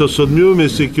forcément que ça sonne mieux, mais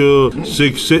c'est que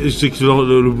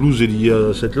le blues est lié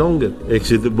à cette langue et que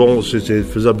c'est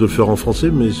faisable de le faire en français,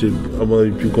 mais c'est à mon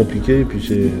avis plus compliqué. Et puis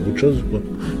c'est autre chose, quoi.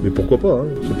 Mais pourquoi pas, hein,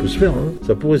 ça peut se faire, hein,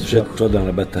 ça pourrait se faire. Jette-toi dans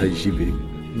la bataille, j'y vais.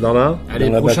 Allez,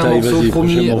 dans la prochain bataille, morceau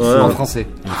promis en français.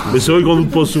 Mais c'est vrai qu'on nous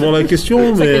pose souvent la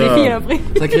question.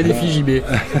 Sacré défi JB.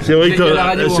 C'est vrai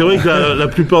que la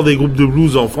plupart des groupes de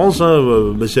blues en France,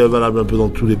 mais c'est valable un peu dans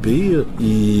tous les pays,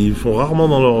 ils font rarement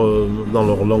dans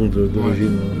leur langue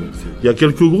d'origine. Il y a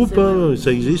quelques groupes,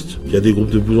 ça existe. Il y a des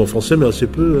groupes de blues en français, mais assez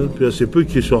peu, puis assez peu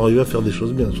qui sont arrivés à faire des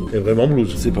choses bien. Et vraiment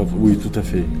blues. C'est pas oui, tout à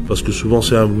fait. Parce que souvent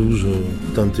c'est un blues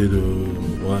teinté de.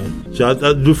 Ouais.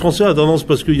 Le français a tendance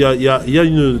parce qu'il y a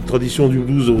une tradition du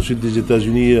blues au sud des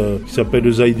États-Unis qui s'appelle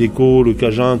le zydeco, le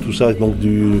cajun, tout ça, donc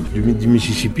du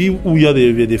Mississippi, où il y a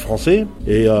des Français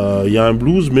et il y a un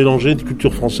blues mélangé de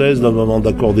culture française, notamment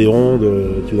d'accordéon,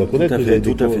 tu dois connaître.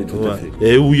 Tout à fait.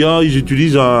 Et où ils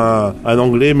utilisent un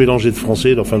anglais mélangé de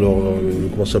français, enfin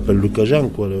comment ça s'appelle, le cajun,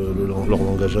 quoi, leur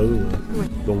langage à eux. Ouais.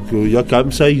 Donc il y a quand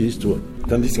même, ça existe, ouais.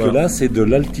 Tandis que là, c'est de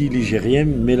l'alti-ligérien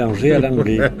mélangé à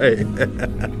l'anglais.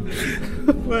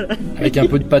 Voilà. Avec un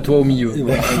peu de patois au milieu.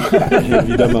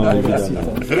 Évidemment.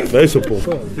 Ouais, c'est pour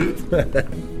ça.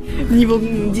 Niveau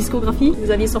discographie,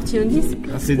 vous aviez sorti un disque?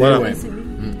 Un CD, voilà. Ouais.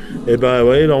 Et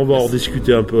là on va en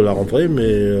discuter un peu à la rentrée,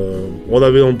 mais on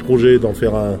avait dans le projet de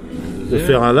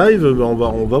faire un live, mais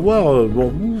on va voir.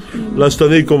 Bon, là cette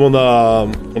année, comme on a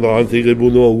intégré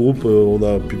Bono au groupe, on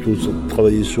a plutôt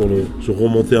travaillé sur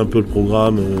remonter un peu le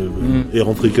programme et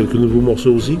rentrer quelques nouveaux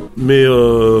morceaux aussi. Mais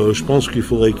je pense qu'il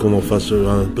faudrait qu'on en fasse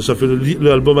un. Ça fait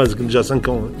l'album a déjà 5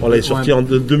 ans. Hein. On l'a sorti en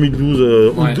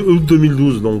 2012, août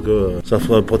 2012, donc ça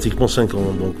fera pratiquement 5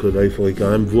 ans. Donc là, il faudrait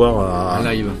quand même voir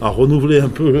à renouveler un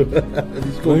peu.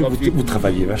 Vous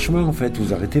travaillez vachement en fait.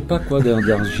 Vous arrêtez pas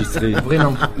d'enregistrer.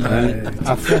 Vraiment.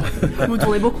 À fond. Vous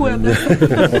tournez beaucoup à la place.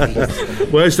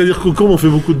 Ouais, c'est-à-dire que comme on fait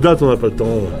beaucoup de dates, on n'a pas le temps.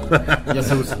 Il y a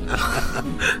ça aussi.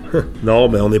 Non,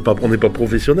 mais on n'est pas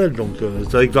professionnel, donc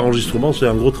c'est vrai que l'enregistrement c'est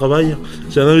un gros travail,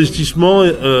 c'est un investissement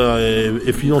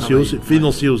et financier aussi.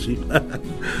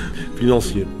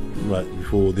 Financier. Ouais, il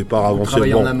faut au départ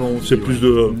avancer. En amont aussi, c'est plus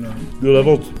de la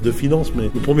vente de finances, mais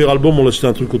le premier album on l'a acheté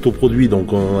un truc autoproduit,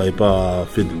 donc on n'avait pas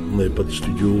de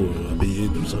studio à payer,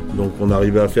 tout ça. Donc on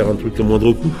arrivait à faire un truc à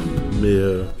moindre coût, mais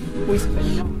oui, c'est pas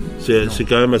évident. C'est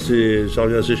quand même ça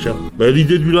revient assez cher.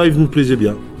 L'idée du live nous plaisait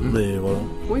bien, mais voilà.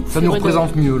 Oui, Oui, Ça nous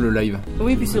représente mieux le live.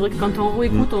 Oui, puis c'est vrai que quand on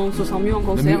réécoute, on se sent mieux en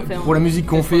concert. Pour la musique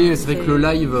qu'on fait, c'est vrai que le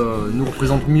live nous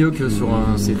représente mieux que sur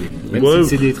un CD. Même Ouais. si le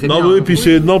CD est très bien. Oui, puis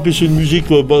c'est une musique.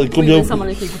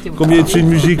 Combien c'est une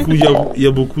musique où il y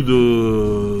a beaucoup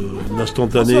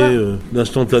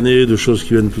d'instantané, de choses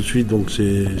qui viennent tout de suite. Donc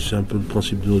c'est un peu le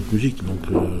principe de notre musique. Donc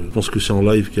je pense que c'est en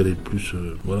live qu'elle est le plus.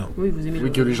 Voilà. Oui, vous aimez.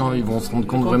 Oui, que les gens ils vont se rendre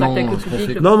compte vraiment de ce qu'on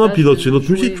fait. Non, puis c'est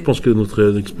notre musique. Je pense que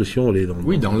notre expression, elle est dans.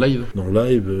 Oui, dans le live. Dans le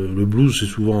live, le blues, c'est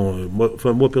souvent.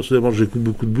 Moi personnellement, j'écoute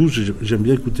beaucoup de blues. J'aime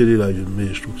bien écouter les lives, mais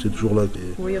je trouve que c'est toujours là.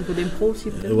 Oui, un peu d'impro aussi.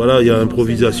 Peut-être. Voilà, il y a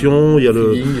l'improvisation, il y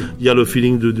a le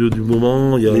feeling du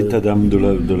moment, il y a l'état d'âme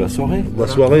de la soirée. La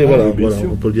soirée, voilà, bien sûr.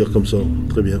 on peut le dire comme ça.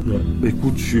 Très bien. Ouais.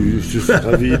 Écoute, je suis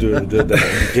ravi d'avoir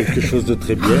quelque chose de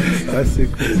très bien. Ah, c'est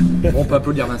cool. On peut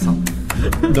applaudir Vincent.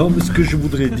 Non, mais ce que je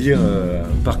voudrais dire,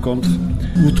 par contre,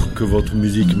 outre que votre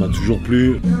musique m'a toujours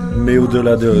plu, mais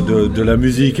au-delà de la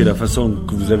musique et la façon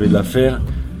que vous avez de la faire,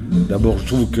 d'abord, je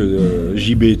trouve que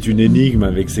JB est une énigme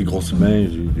avec ses grosses mains.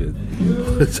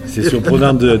 C'est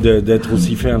surprenant d'être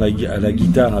aussi fin à la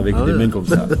guitare avec des mains comme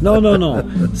ça. Non,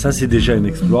 ça c'est déjà un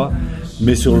exploit,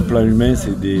 mais sur le plan humain,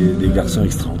 c'est des garçons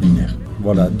extraordinaires.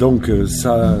 Voilà, donc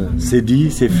ça, c'est dit,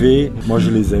 c'est fait. Moi,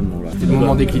 je les aime. Voilà. C'est le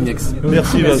moment des Kleenex.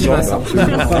 Merci Vincent.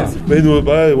 Mais nous,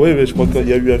 mais je crois qu'il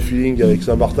y a eu un feeling avec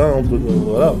Saint-Martin entre nous,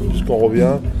 voilà, puisqu'on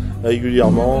revient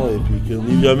régulièrement et puis qu'il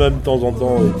y a même de temps en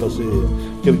temps passé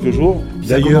quelques jours.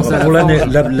 D'ailleurs, pour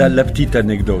la petite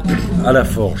anecdote, à la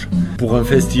Forge, pour un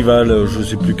festival, je ne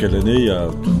sais plus quelle année, il y a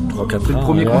 3-4 ans. C'est le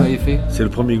premier qu'on avait fait. C'est le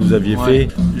premier que vous aviez fait.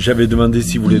 J'avais demandé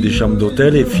si vous voulez des chambres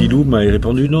d'hôtel et Philou m'avait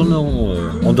répondu non,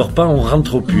 on dort pas, on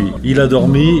rentre au puits. Il a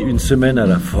dormi une semaine à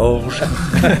la Forge.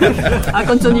 Ah,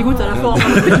 quand on y goûte à la Forge, on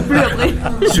ne fait plus après.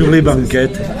 Sur les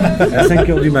banquettes. À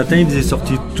 5h du matin, il faisait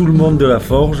sortir tout le monde de la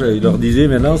Forge. Il leur disait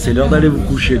maintenant, c'est l'heure d'aller vous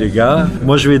coucher, les gars.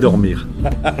 Moi, je vais dormir.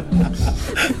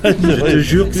 Je te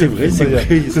jure que c'est vrai.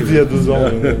 C'était il y a 2 ans.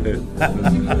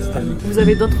 Vous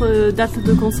avez d'autres dates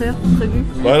de concert prévues?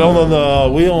 Là, on en a.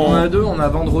 Oui, on en a 2. On a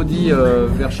vendredi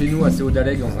vers chez nous à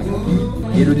Céodalec dans un camping.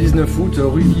 Et le 19 août,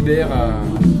 rue Vibert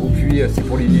au Puy. C'est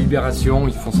pour les libérations.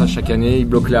 Ils font ça chaque année. Ils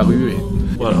bloquent la rue. Et...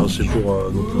 Voilà, c'est pour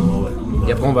notre.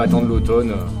 Et après, on va attendre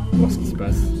l'automne, voir ce qui se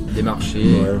passe. Des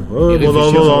marchés. On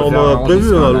en a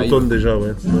prévu à l'automne déjà,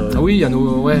 ouais. Ah oui, il y a en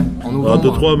novembre.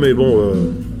 2-3, mais bon.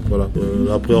 Voilà.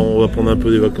 Après, on va prendre un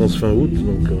peu des vacances fin août.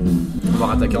 Donc, on va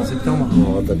rattaquer en septembre.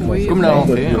 Oui, comme la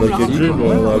rentrée. On a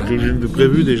quelques de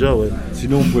prévu déjà. Ouais.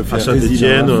 Sinon, on peut faire à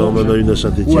Saint-Étienne. On en a une à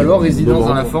Saint-Étienne. Ou alors résidence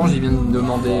dans la Forge. Ils viennent de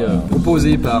demander,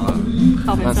 proposé par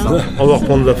Vincent. On va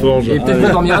reprendre la Forge. Et peut-être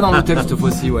qu'on dormira dans l'hôtel cette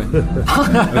fois-ci, ouais.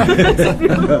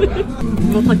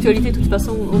 Votre actualité, de toute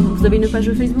façon, vous avez une page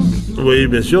Facebook? Oui,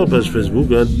 bien sûr, page Facebook.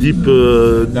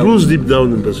 Blues Deep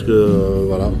Down, parce que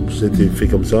voilà, c'était fait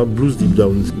comme ça. Blues Deep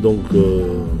Down. Donc,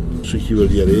 ceux qui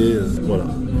veulent y aller, voilà.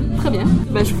 Très bien,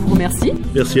 je vous remercie.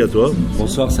 Merci à toi.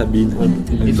 Bonsoir Sabine.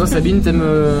 Et toi Sabine, t'aimes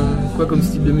quoi comme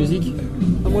style de musique?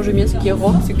 Moi j'aime bien ce qui est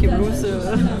rock, ce qui est blues.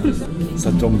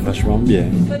 Ça tombe vachement bien.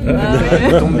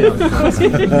 Ça tombe bien.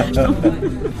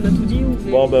 On a tout dit ou...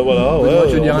 Bon voilà, en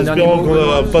espérant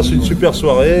qu'on passe une super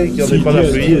soirée, qu'il n'y en ait pas la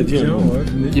pluie. Qu'il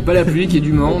n'y ait pas la pluie, qu'il y ait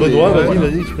du monde. Benoît,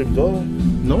 vas-y, exprime-toi.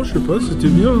 Non, je sais pas, c'était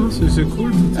bien, c'est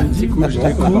cool. C'est cool,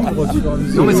 j'étais cool.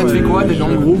 Non, mais ça te fait quoi d'être dans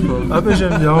le groupe? Ah,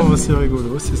 j'aime bien, c'est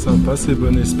rigolo, c'est sympa, c'est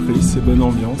bon esprit, c'est bonne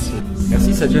ambiance.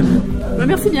 Merci, ça te gêne.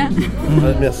 Merci bien.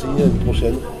 Merci, à une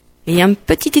prochaine. Et un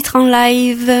petit titre en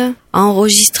live,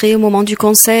 enregistré au moment du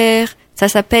concert, ça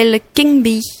s'appelle King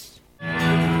Bee.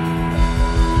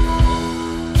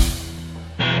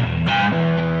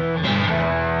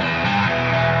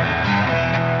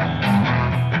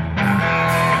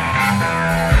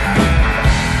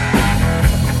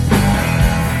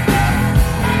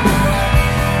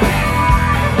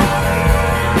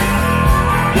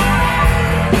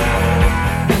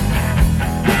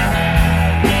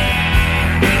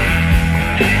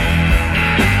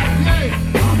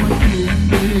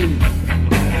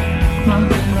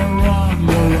 I'm a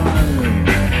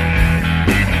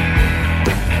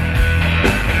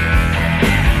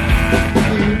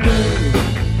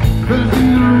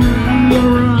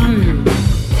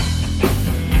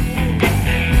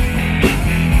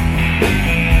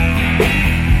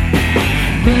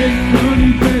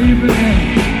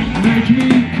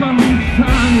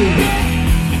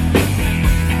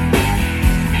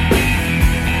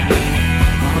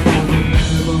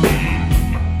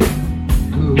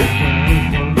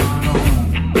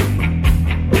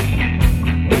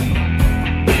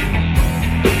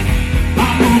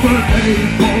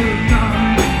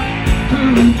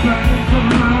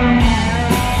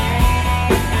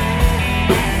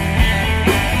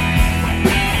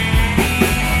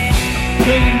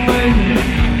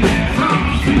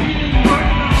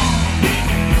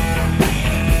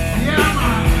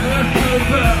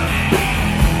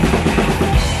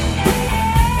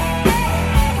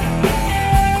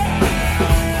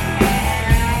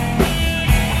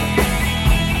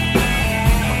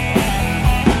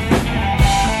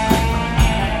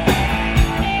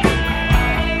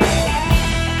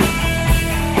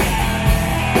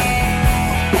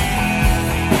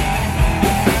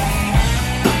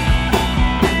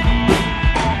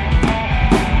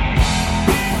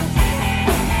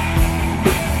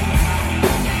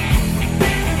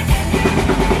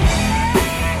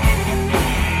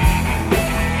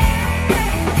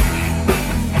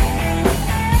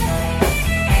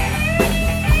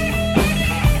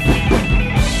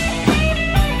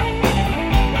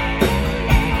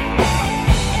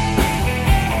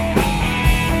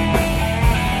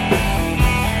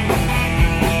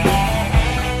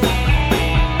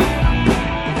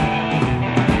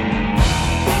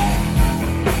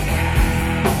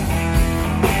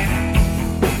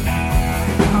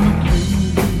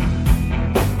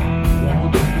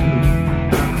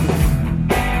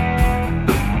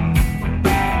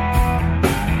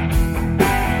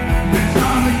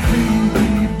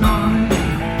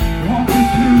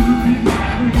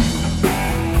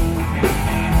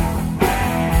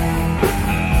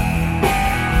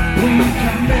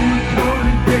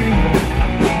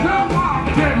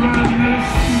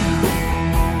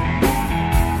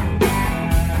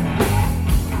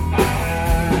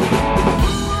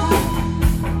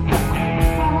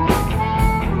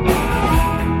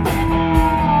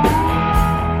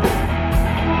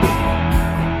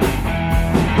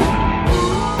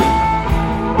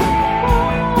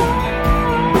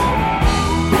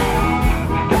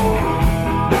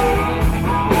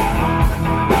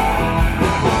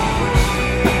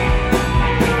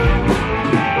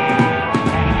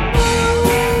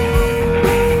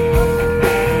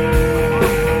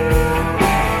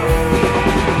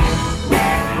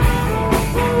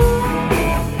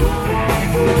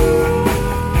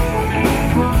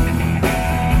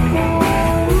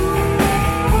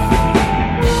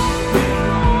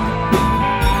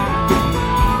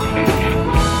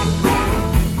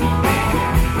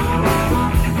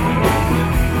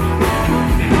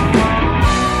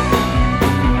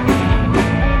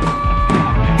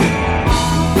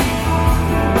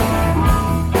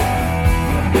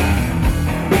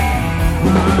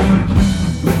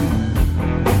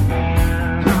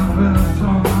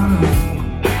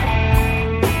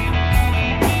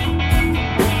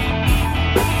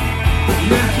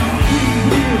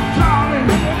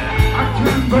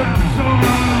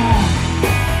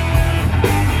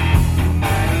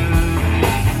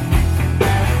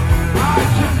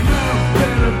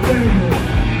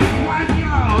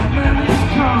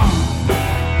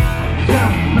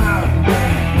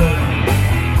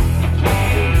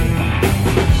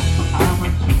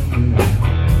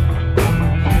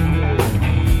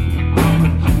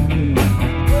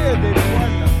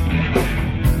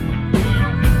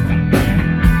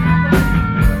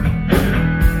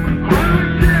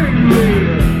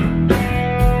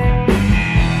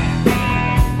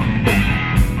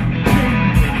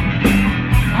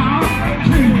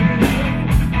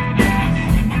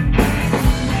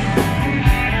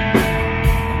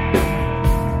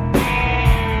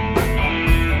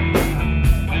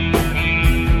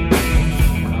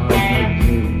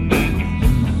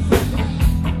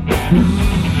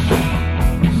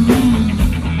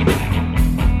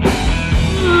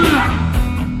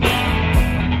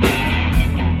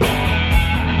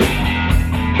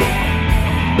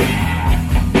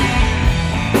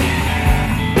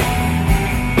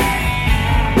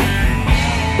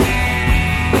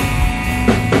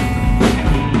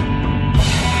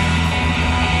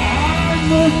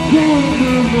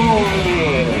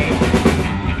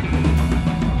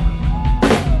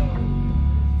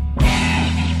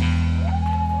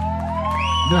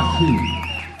Merci.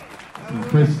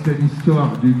 C'était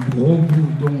l'histoire du gros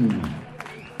bourdon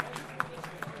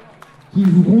qui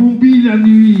rombit la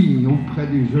nuit auprès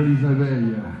des jolies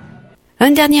abeilles.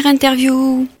 Un dernier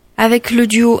interview avec le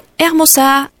duo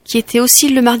Hermosa qui était aussi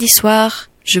le mardi soir.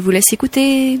 Je vous laisse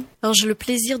écouter. Alors j'ai le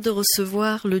plaisir de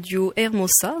recevoir le duo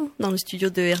Hermosa dans le studio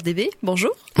de RDB.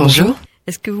 Bonjour. Bonjour.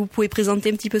 Est-ce que vous pouvez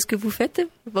présenter un petit peu ce que vous faites?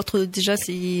 Déjà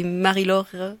c'est Marie-Laure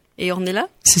et Ornella.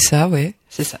 C'est ça, ouais,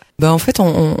 c'est ça. En fait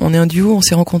on est un duo, on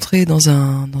s'est rencontrés dans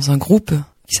un groupe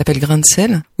qui s'appelle Grain de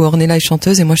sel, où Ornella est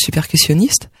chanteuse et moi je suis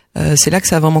percussionniste. C'est là que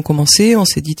ça a vraiment commencé. On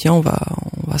s'est dit tiens on va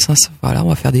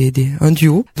faire un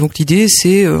duo. Donc l'idée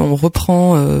c'est on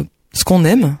reprend ce qu'on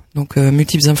aime, donc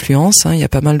multiples influences. Il y a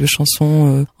pas mal de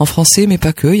chansons en français, mais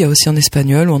pas que. Il y a aussi en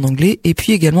espagnol ou en anglais. Et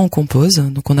puis également on compose.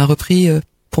 Donc on a repris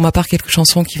pour ma part quelques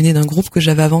chansons qui venaient d'un groupe que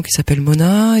j'avais avant qui s'appelle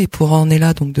Mona, et pour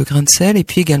Ornella donc de Grain de sel, et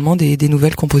puis également des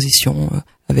nouvelles compositions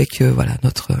avec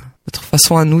notre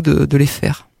façon à nous de les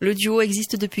faire. Le duo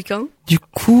existe depuis quand? Du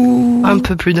coup, un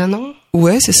peu plus d'1 an.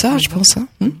 Ouais, c'est ça, je pense.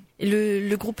 Et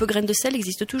le groupe Grain de sel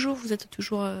existe toujours? Vous êtes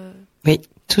toujours Oui,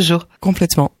 toujours.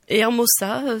 Complètement. Et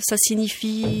Hermosa, ça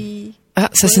signifie... Ah,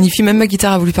 ça signifie, même ma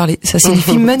guitare a voulu parler. Ça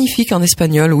signifie magnifique en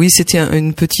espagnol. Oui, c'était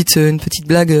une petite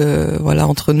blague,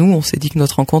 entre nous. On s'est dit que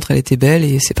notre rencontre, elle était belle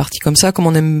et c'est parti comme ça. Comme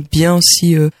on aime bien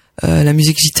aussi la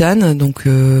musique gitane, donc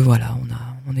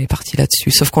on est parti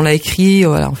là-dessus. Sauf qu'on l'a écrit,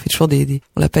 on fait toujours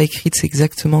on l'a pas écrite, c'est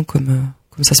exactement comme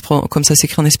ça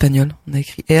s'écrit en espagnol. On a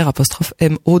écrit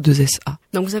R''MO2SA.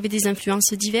 Donc vous avez des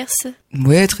influences diverses?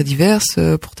 Ouais, très diverses.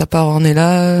 Pour ta part,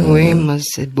 Ornella. Oui, moi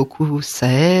c'est beaucoup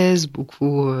Saez,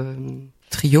 beaucoup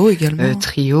trio également.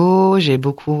 Trio, j'ai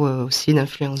beaucoup aussi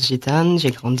d'influence gitane.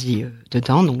 J'ai grandi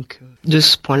dedans, donc de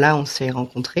ce point-là, on s'est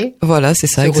rencontrés. Voilà, c'est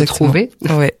ça, exactement. Retrouvés.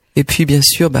 Ouais. Et puis bien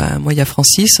sûr, moi il y a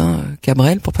Francis,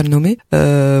 Cabrel pour pas le nommer.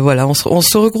 On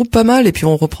se regroupe pas mal et puis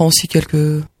on reprend aussi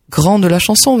quelques grands de la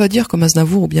chanson, on va dire, comme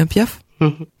Aznavour ou bien Piaf.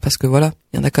 Parce que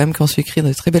il y en a quand même qui ont su écrire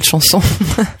de très belles chansons.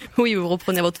 Oui, vous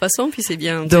reprenez à votre façon, puis c'est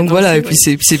bien. Donc voilà, et puis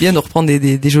c'est bien de reprendre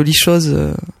des jolies choses,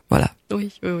 voilà.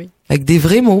 Oui. Avec des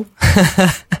vrais mots.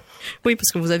 Oui,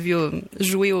 parce que vous avez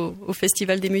joué au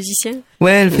Festival des musiciens.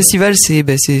 Ouais, le festival,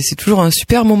 c'est toujours un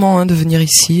super moment de venir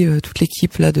ici. Toute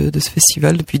l'équipe là de ce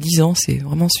festival depuis 10 ans, c'est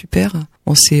vraiment super.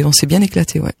 On s'est bien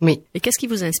éclaté, ouais. Oui. Et qu'est-ce qui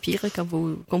vous inspire quand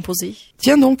vous composez?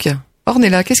 Tiens donc,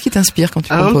 Ornella, qu'est-ce qui t'inspire quand tu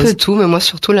composes? Un peu tout, mais moi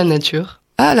surtout la nature.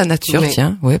 Ah, la nature,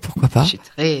 tiens, ouais, pourquoi pas. Je suis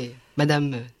très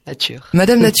Madame Nature.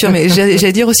 Madame Nature, mais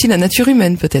j'allais dire aussi la nature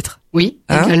humaine peut-être. Oui,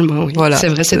 également, oui. Voilà. C'est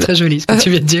vrai, c'est très joli ce que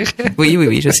tu viens de dire.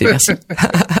 Oui, je sais, merci.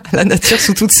 La nature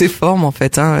sous toutes ses formes, en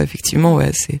fait, effectivement,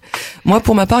 ouais, moi,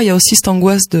 pour ma part, il y a aussi cette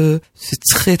angoisse c'est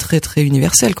très, très, très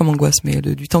universel comme angoisse, mais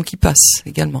du temps qui passe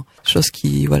également. Choses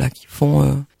qui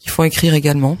font écrire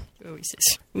également. Oui, c'est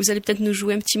sûr. Vous allez peut-être nous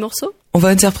jouer un petit morceau? On va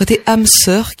interpréter âme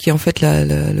sœur, qui est en fait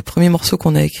le premier morceau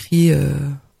qu'on a écrit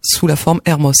sous la forme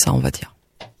Hermosa, on va dire.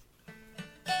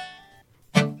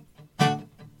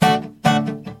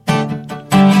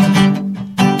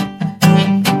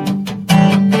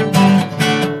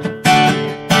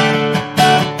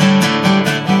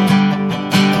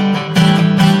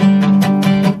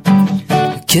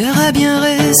 Le cœur a bien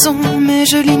raison, mais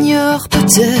je l'ignore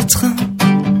peut-être.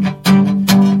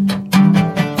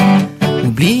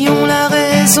 Oublions la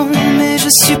raison, mais je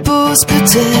suppose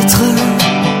peut-être.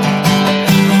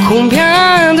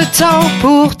 Combien de temps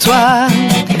pour toi,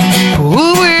 pour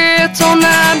ouvrir ton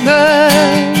âme?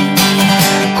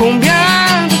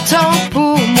 Combien de temps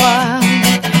pour moi,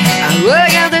 à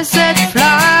regarder cette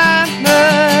flamme?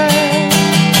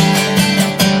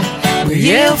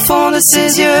 Briller au fond de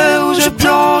ses yeux où je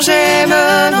plonge et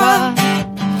me noie.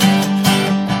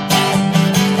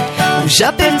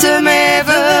 J'appelle de mes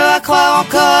voeux à croire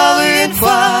encore une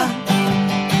fois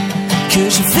que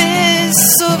je vais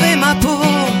sauver ma peau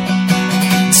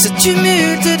de ce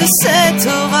tumulte, de cet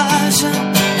orage.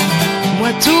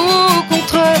 Moi tout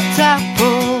contre ta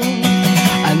peau,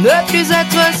 à ne plus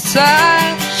être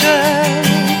sage.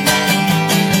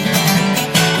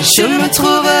 Je me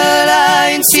trouve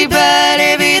là une si belle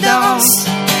évidence.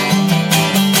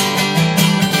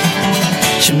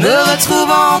 Je me retrouve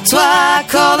en toi,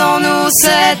 accordons-nous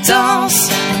cette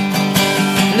danse.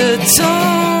 Le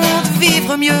temps de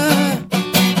vivre mieux,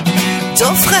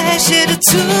 d'eau fraîche et de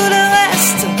tout le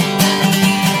reste,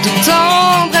 de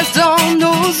tendresse dans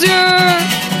nos yeux,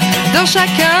 dans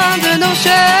chacun de nos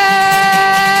gestes.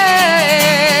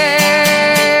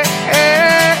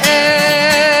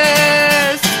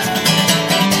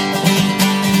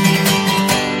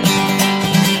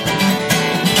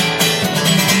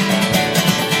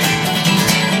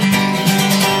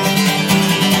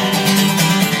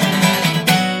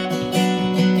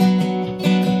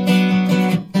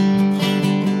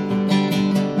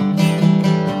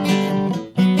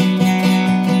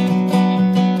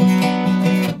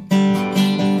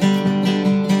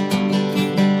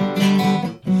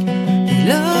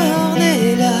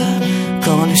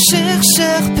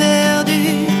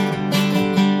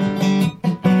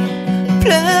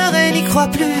 pleure et n'y crois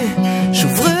plus.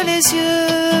 J'ouvre les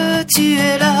yeux, tu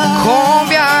es là.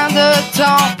 Combien de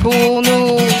temps pour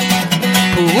nous,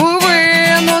 pour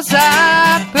ouvrir nos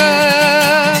zappes?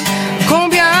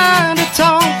 Combien de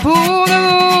temps pour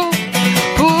nous,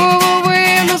 pour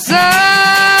ouvrir nos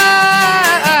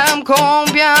âmes?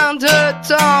 Combien de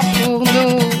temps pour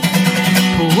nous,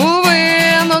 pour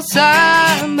ouvrir nos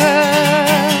âmes?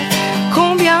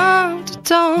 Combien de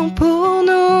temps pour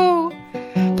nous,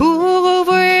 pour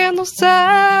ouvrir nos âmes?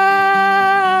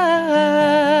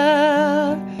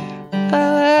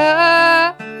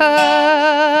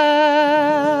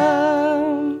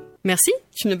 Merci,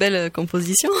 c'est une belle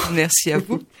composition. Merci à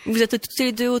vous. Vous êtes toutes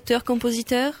les deux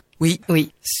auteurs-compositeurs? Oui.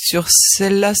 Sur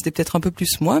celle-là, c'était peut-être un peu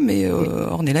plus moi, mais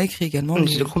Ornella écrit également.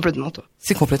 C'est complètement toi.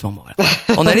 C'est complètement moi. Voilà.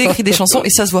 On allait écrire des chansons et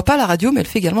ça se voit pas à la radio, mais elle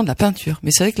fait également de la peinture.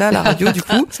 Mais c'est vrai que là, la radio, du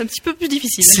coup, c'est un petit peu plus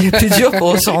difficile. C'est plus dur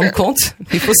pour se rendre compte.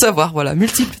 Il faut savoir, voilà,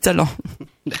 multiples talents.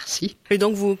 Merci. Et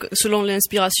donc, vous, selon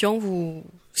l'inspiration,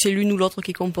 c'est l'une ou l'autre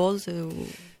qui compose.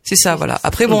 C'est ça, voilà.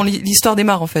 Après, bon, l'histoire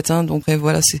démarre en fait, hein. Donc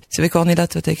voilà, c'est avec Ornella,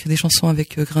 toi, t'as écrit des chansons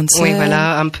avec Grain de Sel. Oui,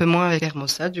 voilà, un peu moins avec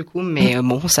Hermosa, du coup, mais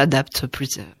bon, on s'adapte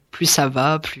plus ça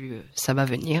va, plus ça va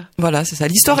venir. Voilà, c'est ça.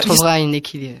 L'histoire. On trouvera un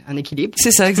équilibre.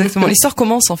 C'est ça, exactement. L'histoire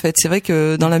commence en fait. C'est vrai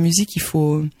que dans la musique, il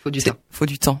faut du temps. Faut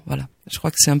du temps, voilà. Je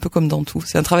crois que c'est un peu comme dans tout.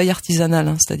 C'est un travail artisanal,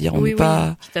 hein. C'est-à-dire on n'est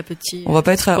pas. Petit à petit. On va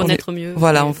pas être. Connaître mieux.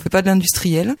 Voilà, on fait pas de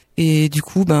l'industriel. Et du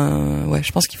coup, ouais,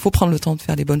 je pense qu'il faut prendre le temps de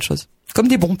faire les bonnes choses. Comme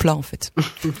des bons plats en fait,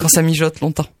 quand ça mijote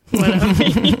longtemps. Voilà.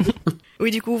 Oui,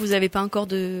 du coup, vous n'avez pas encore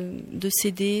de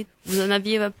CD. Vous en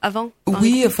aviez avant?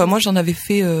 Oui, enfin moi j'en avais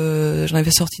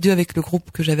sorti 2 avec le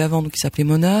groupe que j'avais avant, donc qui s'appelait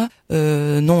Mona.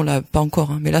 Non, là pas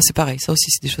encore, hein. Mais là c'est pareil. Ça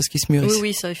aussi c'est des choses qui se mûrissent.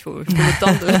 Oui, ça il faut le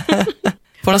temps de.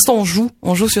 Pour l'instant, on joue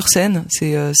sur scène.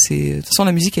 De toute façon,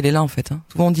 la musique, elle est là, en fait, hein.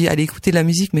 Souvent, on dit, allez écouter de la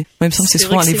musique, mais moi, il me semble que c'est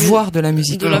souvent aller voir de la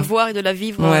musique. De la voir et de la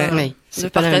vivre. Ouais. De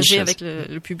partager avec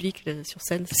le public sur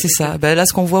scène. C'est ça. Bah, là,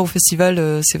 ce qu'on voit au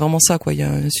festival, c'est vraiment ça, quoi. Il y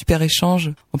a un super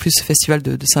échange. En plus, ce festival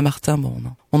de Saint-Martin, bon,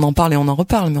 on en parle et on en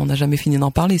reparle, mais on n'a jamais fini d'en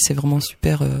parler. C'est vraiment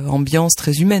super ambiance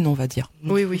très humaine, on va dire.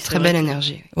 Oui, très belle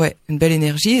énergie. Ouais, une belle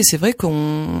énergie. Et c'est vrai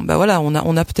qu'on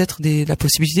a peut-être la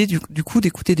possibilité du coup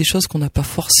d'écouter des choses qu'on n'a pas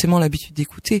forcément l'habitude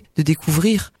d'écouter, de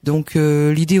découvrir. Donc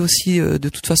l'idée aussi, de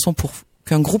toute façon, pour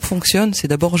qu'un groupe fonctionne, c'est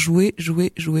d'abord jouer.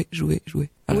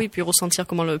 Voilà. Oui, puis ressentir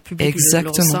comment le public le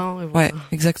ressent. Et voilà. Ouais,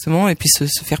 exactement. Et puis se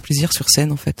faire plaisir sur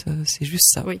scène, en fait. C'est juste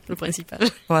ça. Oui, le principal.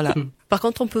 Voilà. Par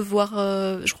contre, on peut voir,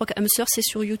 je crois qu'Hamster, c'est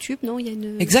sur YouTube, non? Il y a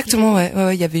une. Exactement, ouais.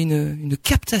 Il y avait une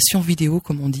captation vidéo,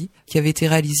 comme on dit, qui avait été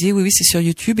réalisée. Oui, c'est sur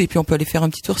YouTube. Et puis, on peut aller faire un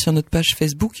petit tour sur notre page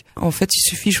Facebook. En fait, il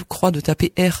suffit, je crois, de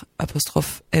taper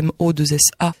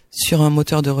R'_MO2SA sur un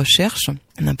moteur de recherche.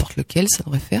 N'importe lequel, ça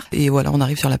devrait faire. Et voilà, on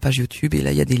arrive sur la page YouTube. Et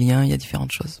là, il y a des liens, il y a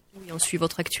différentes choses. Oui, on suit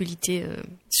votre actualité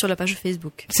sur la page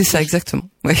Facebook. C'est ça, exactement.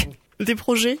 Ouais. Des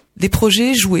projets,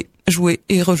 jouer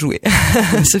et rejouer,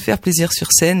 se faire plaisir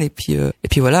sur scène et puis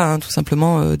voilà, hein, tout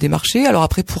simplement démarcher. Alors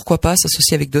après, pourquoi pas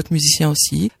s'associer avec d'autres musiciens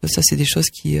aussi. Ça, c'est des choses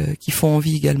qui font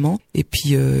envie également. Et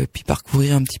puis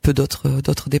parcourir un petit peu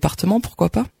d'autres départements, pourquoi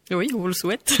pas. Oui, on vous le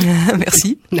souhaite.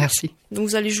 Merci. Merci. Donc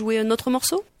vous allez jouer un autre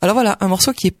morceau? Alors voilà, un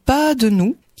morceau qui est pas de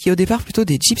nous, qui est au départ plutôt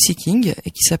des Gypsy Kings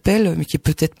et qui s'appelle, mais qui est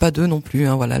peut-être pas d'eux non plus,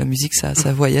 hein. Voilà, la musique ça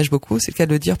voyage beaucoup, c'est le cas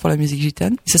de le dire pour la musique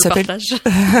gitane. Ça s'appelle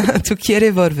Tu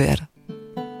quieres volver.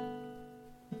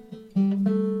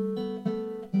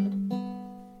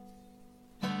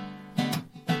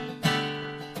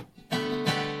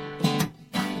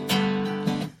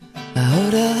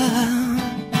 Ahora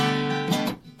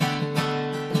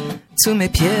tú me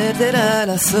pierdes la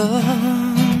razón.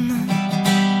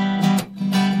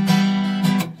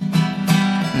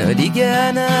 No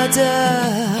diga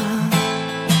nada.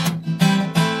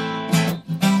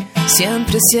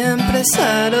 Siempre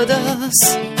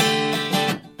saludos.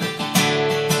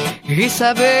 Y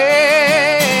sabemos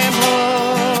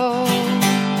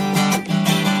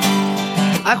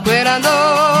afuera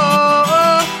noche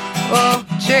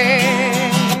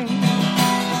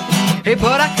y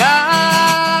por acá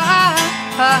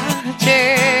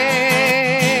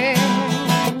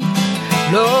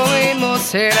lo mismo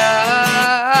será.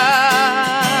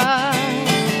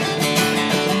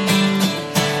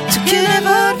 Tú quieres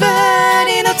volver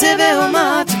y no te veo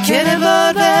más. Tú quieres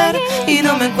volver y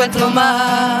no me encuentro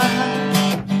más.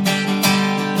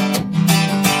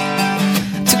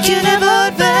 Tú quieres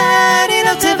volver y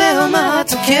no te veo más.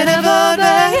 Tú quieres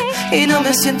volver y no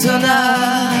me siento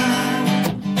nada.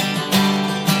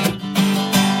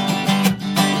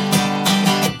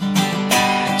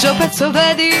 Yo penso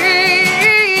de día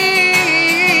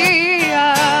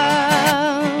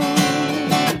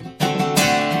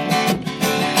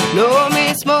lo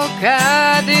mismo que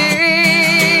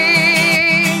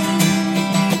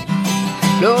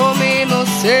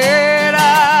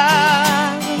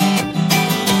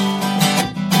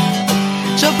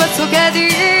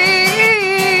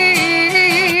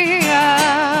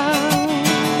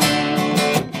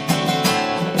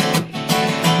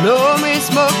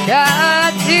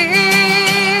a ti.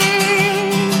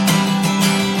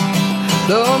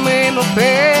 Lo mismo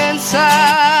pensar.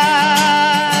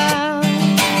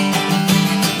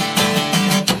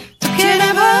 Tú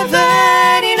quieres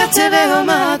volver y no te veo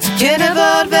más. Tú quieres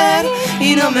volver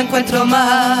y no me encuentro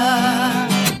más.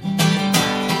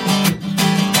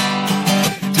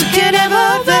 Tú quieres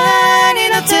volver y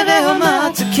no te veo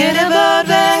más. Tú quieres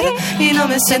volver y no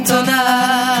me siento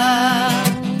nada.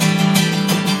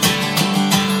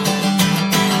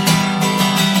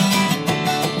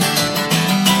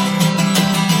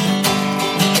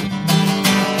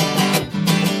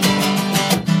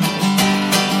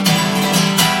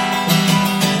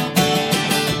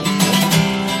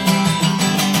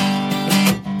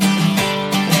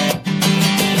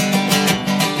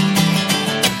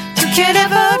 Quieres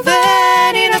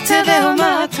volver y no te veo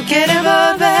más. Tú quieres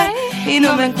volver y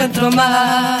no me encuentro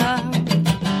más.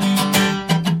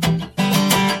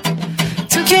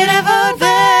 Tú quieres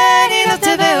volver y no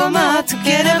te veo más. Tú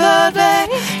quieres volver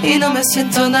y no me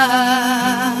siento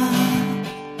nada.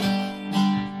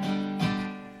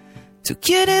 Tú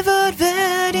quieres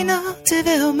volver y no te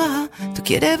veo más. Tú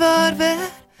quieres volver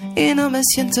y no me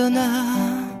siento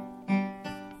nada.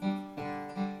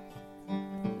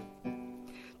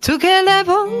 Tú quieres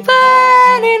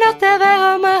volver y no te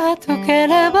veo más. Tú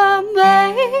quieres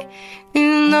volver y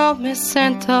no me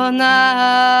siento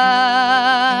nada.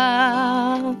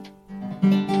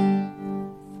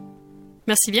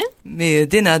 Merci bien. Mais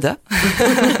de nada.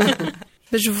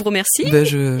 Je vous remercie.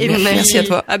 Et merci à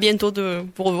toi. À bientôt de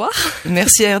vous revoir.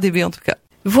 Merci à RDB en tout cas.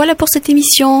 Voilà pour cette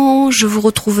émission. Je vous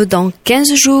retrouve dans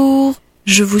 15 jours.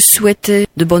 Je vous souhaite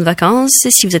de bonnes vacances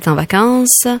si vous êtes en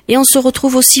vacances. Et on se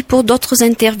retrouve aussi pour d'autres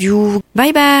interviews.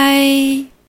 Bye bye!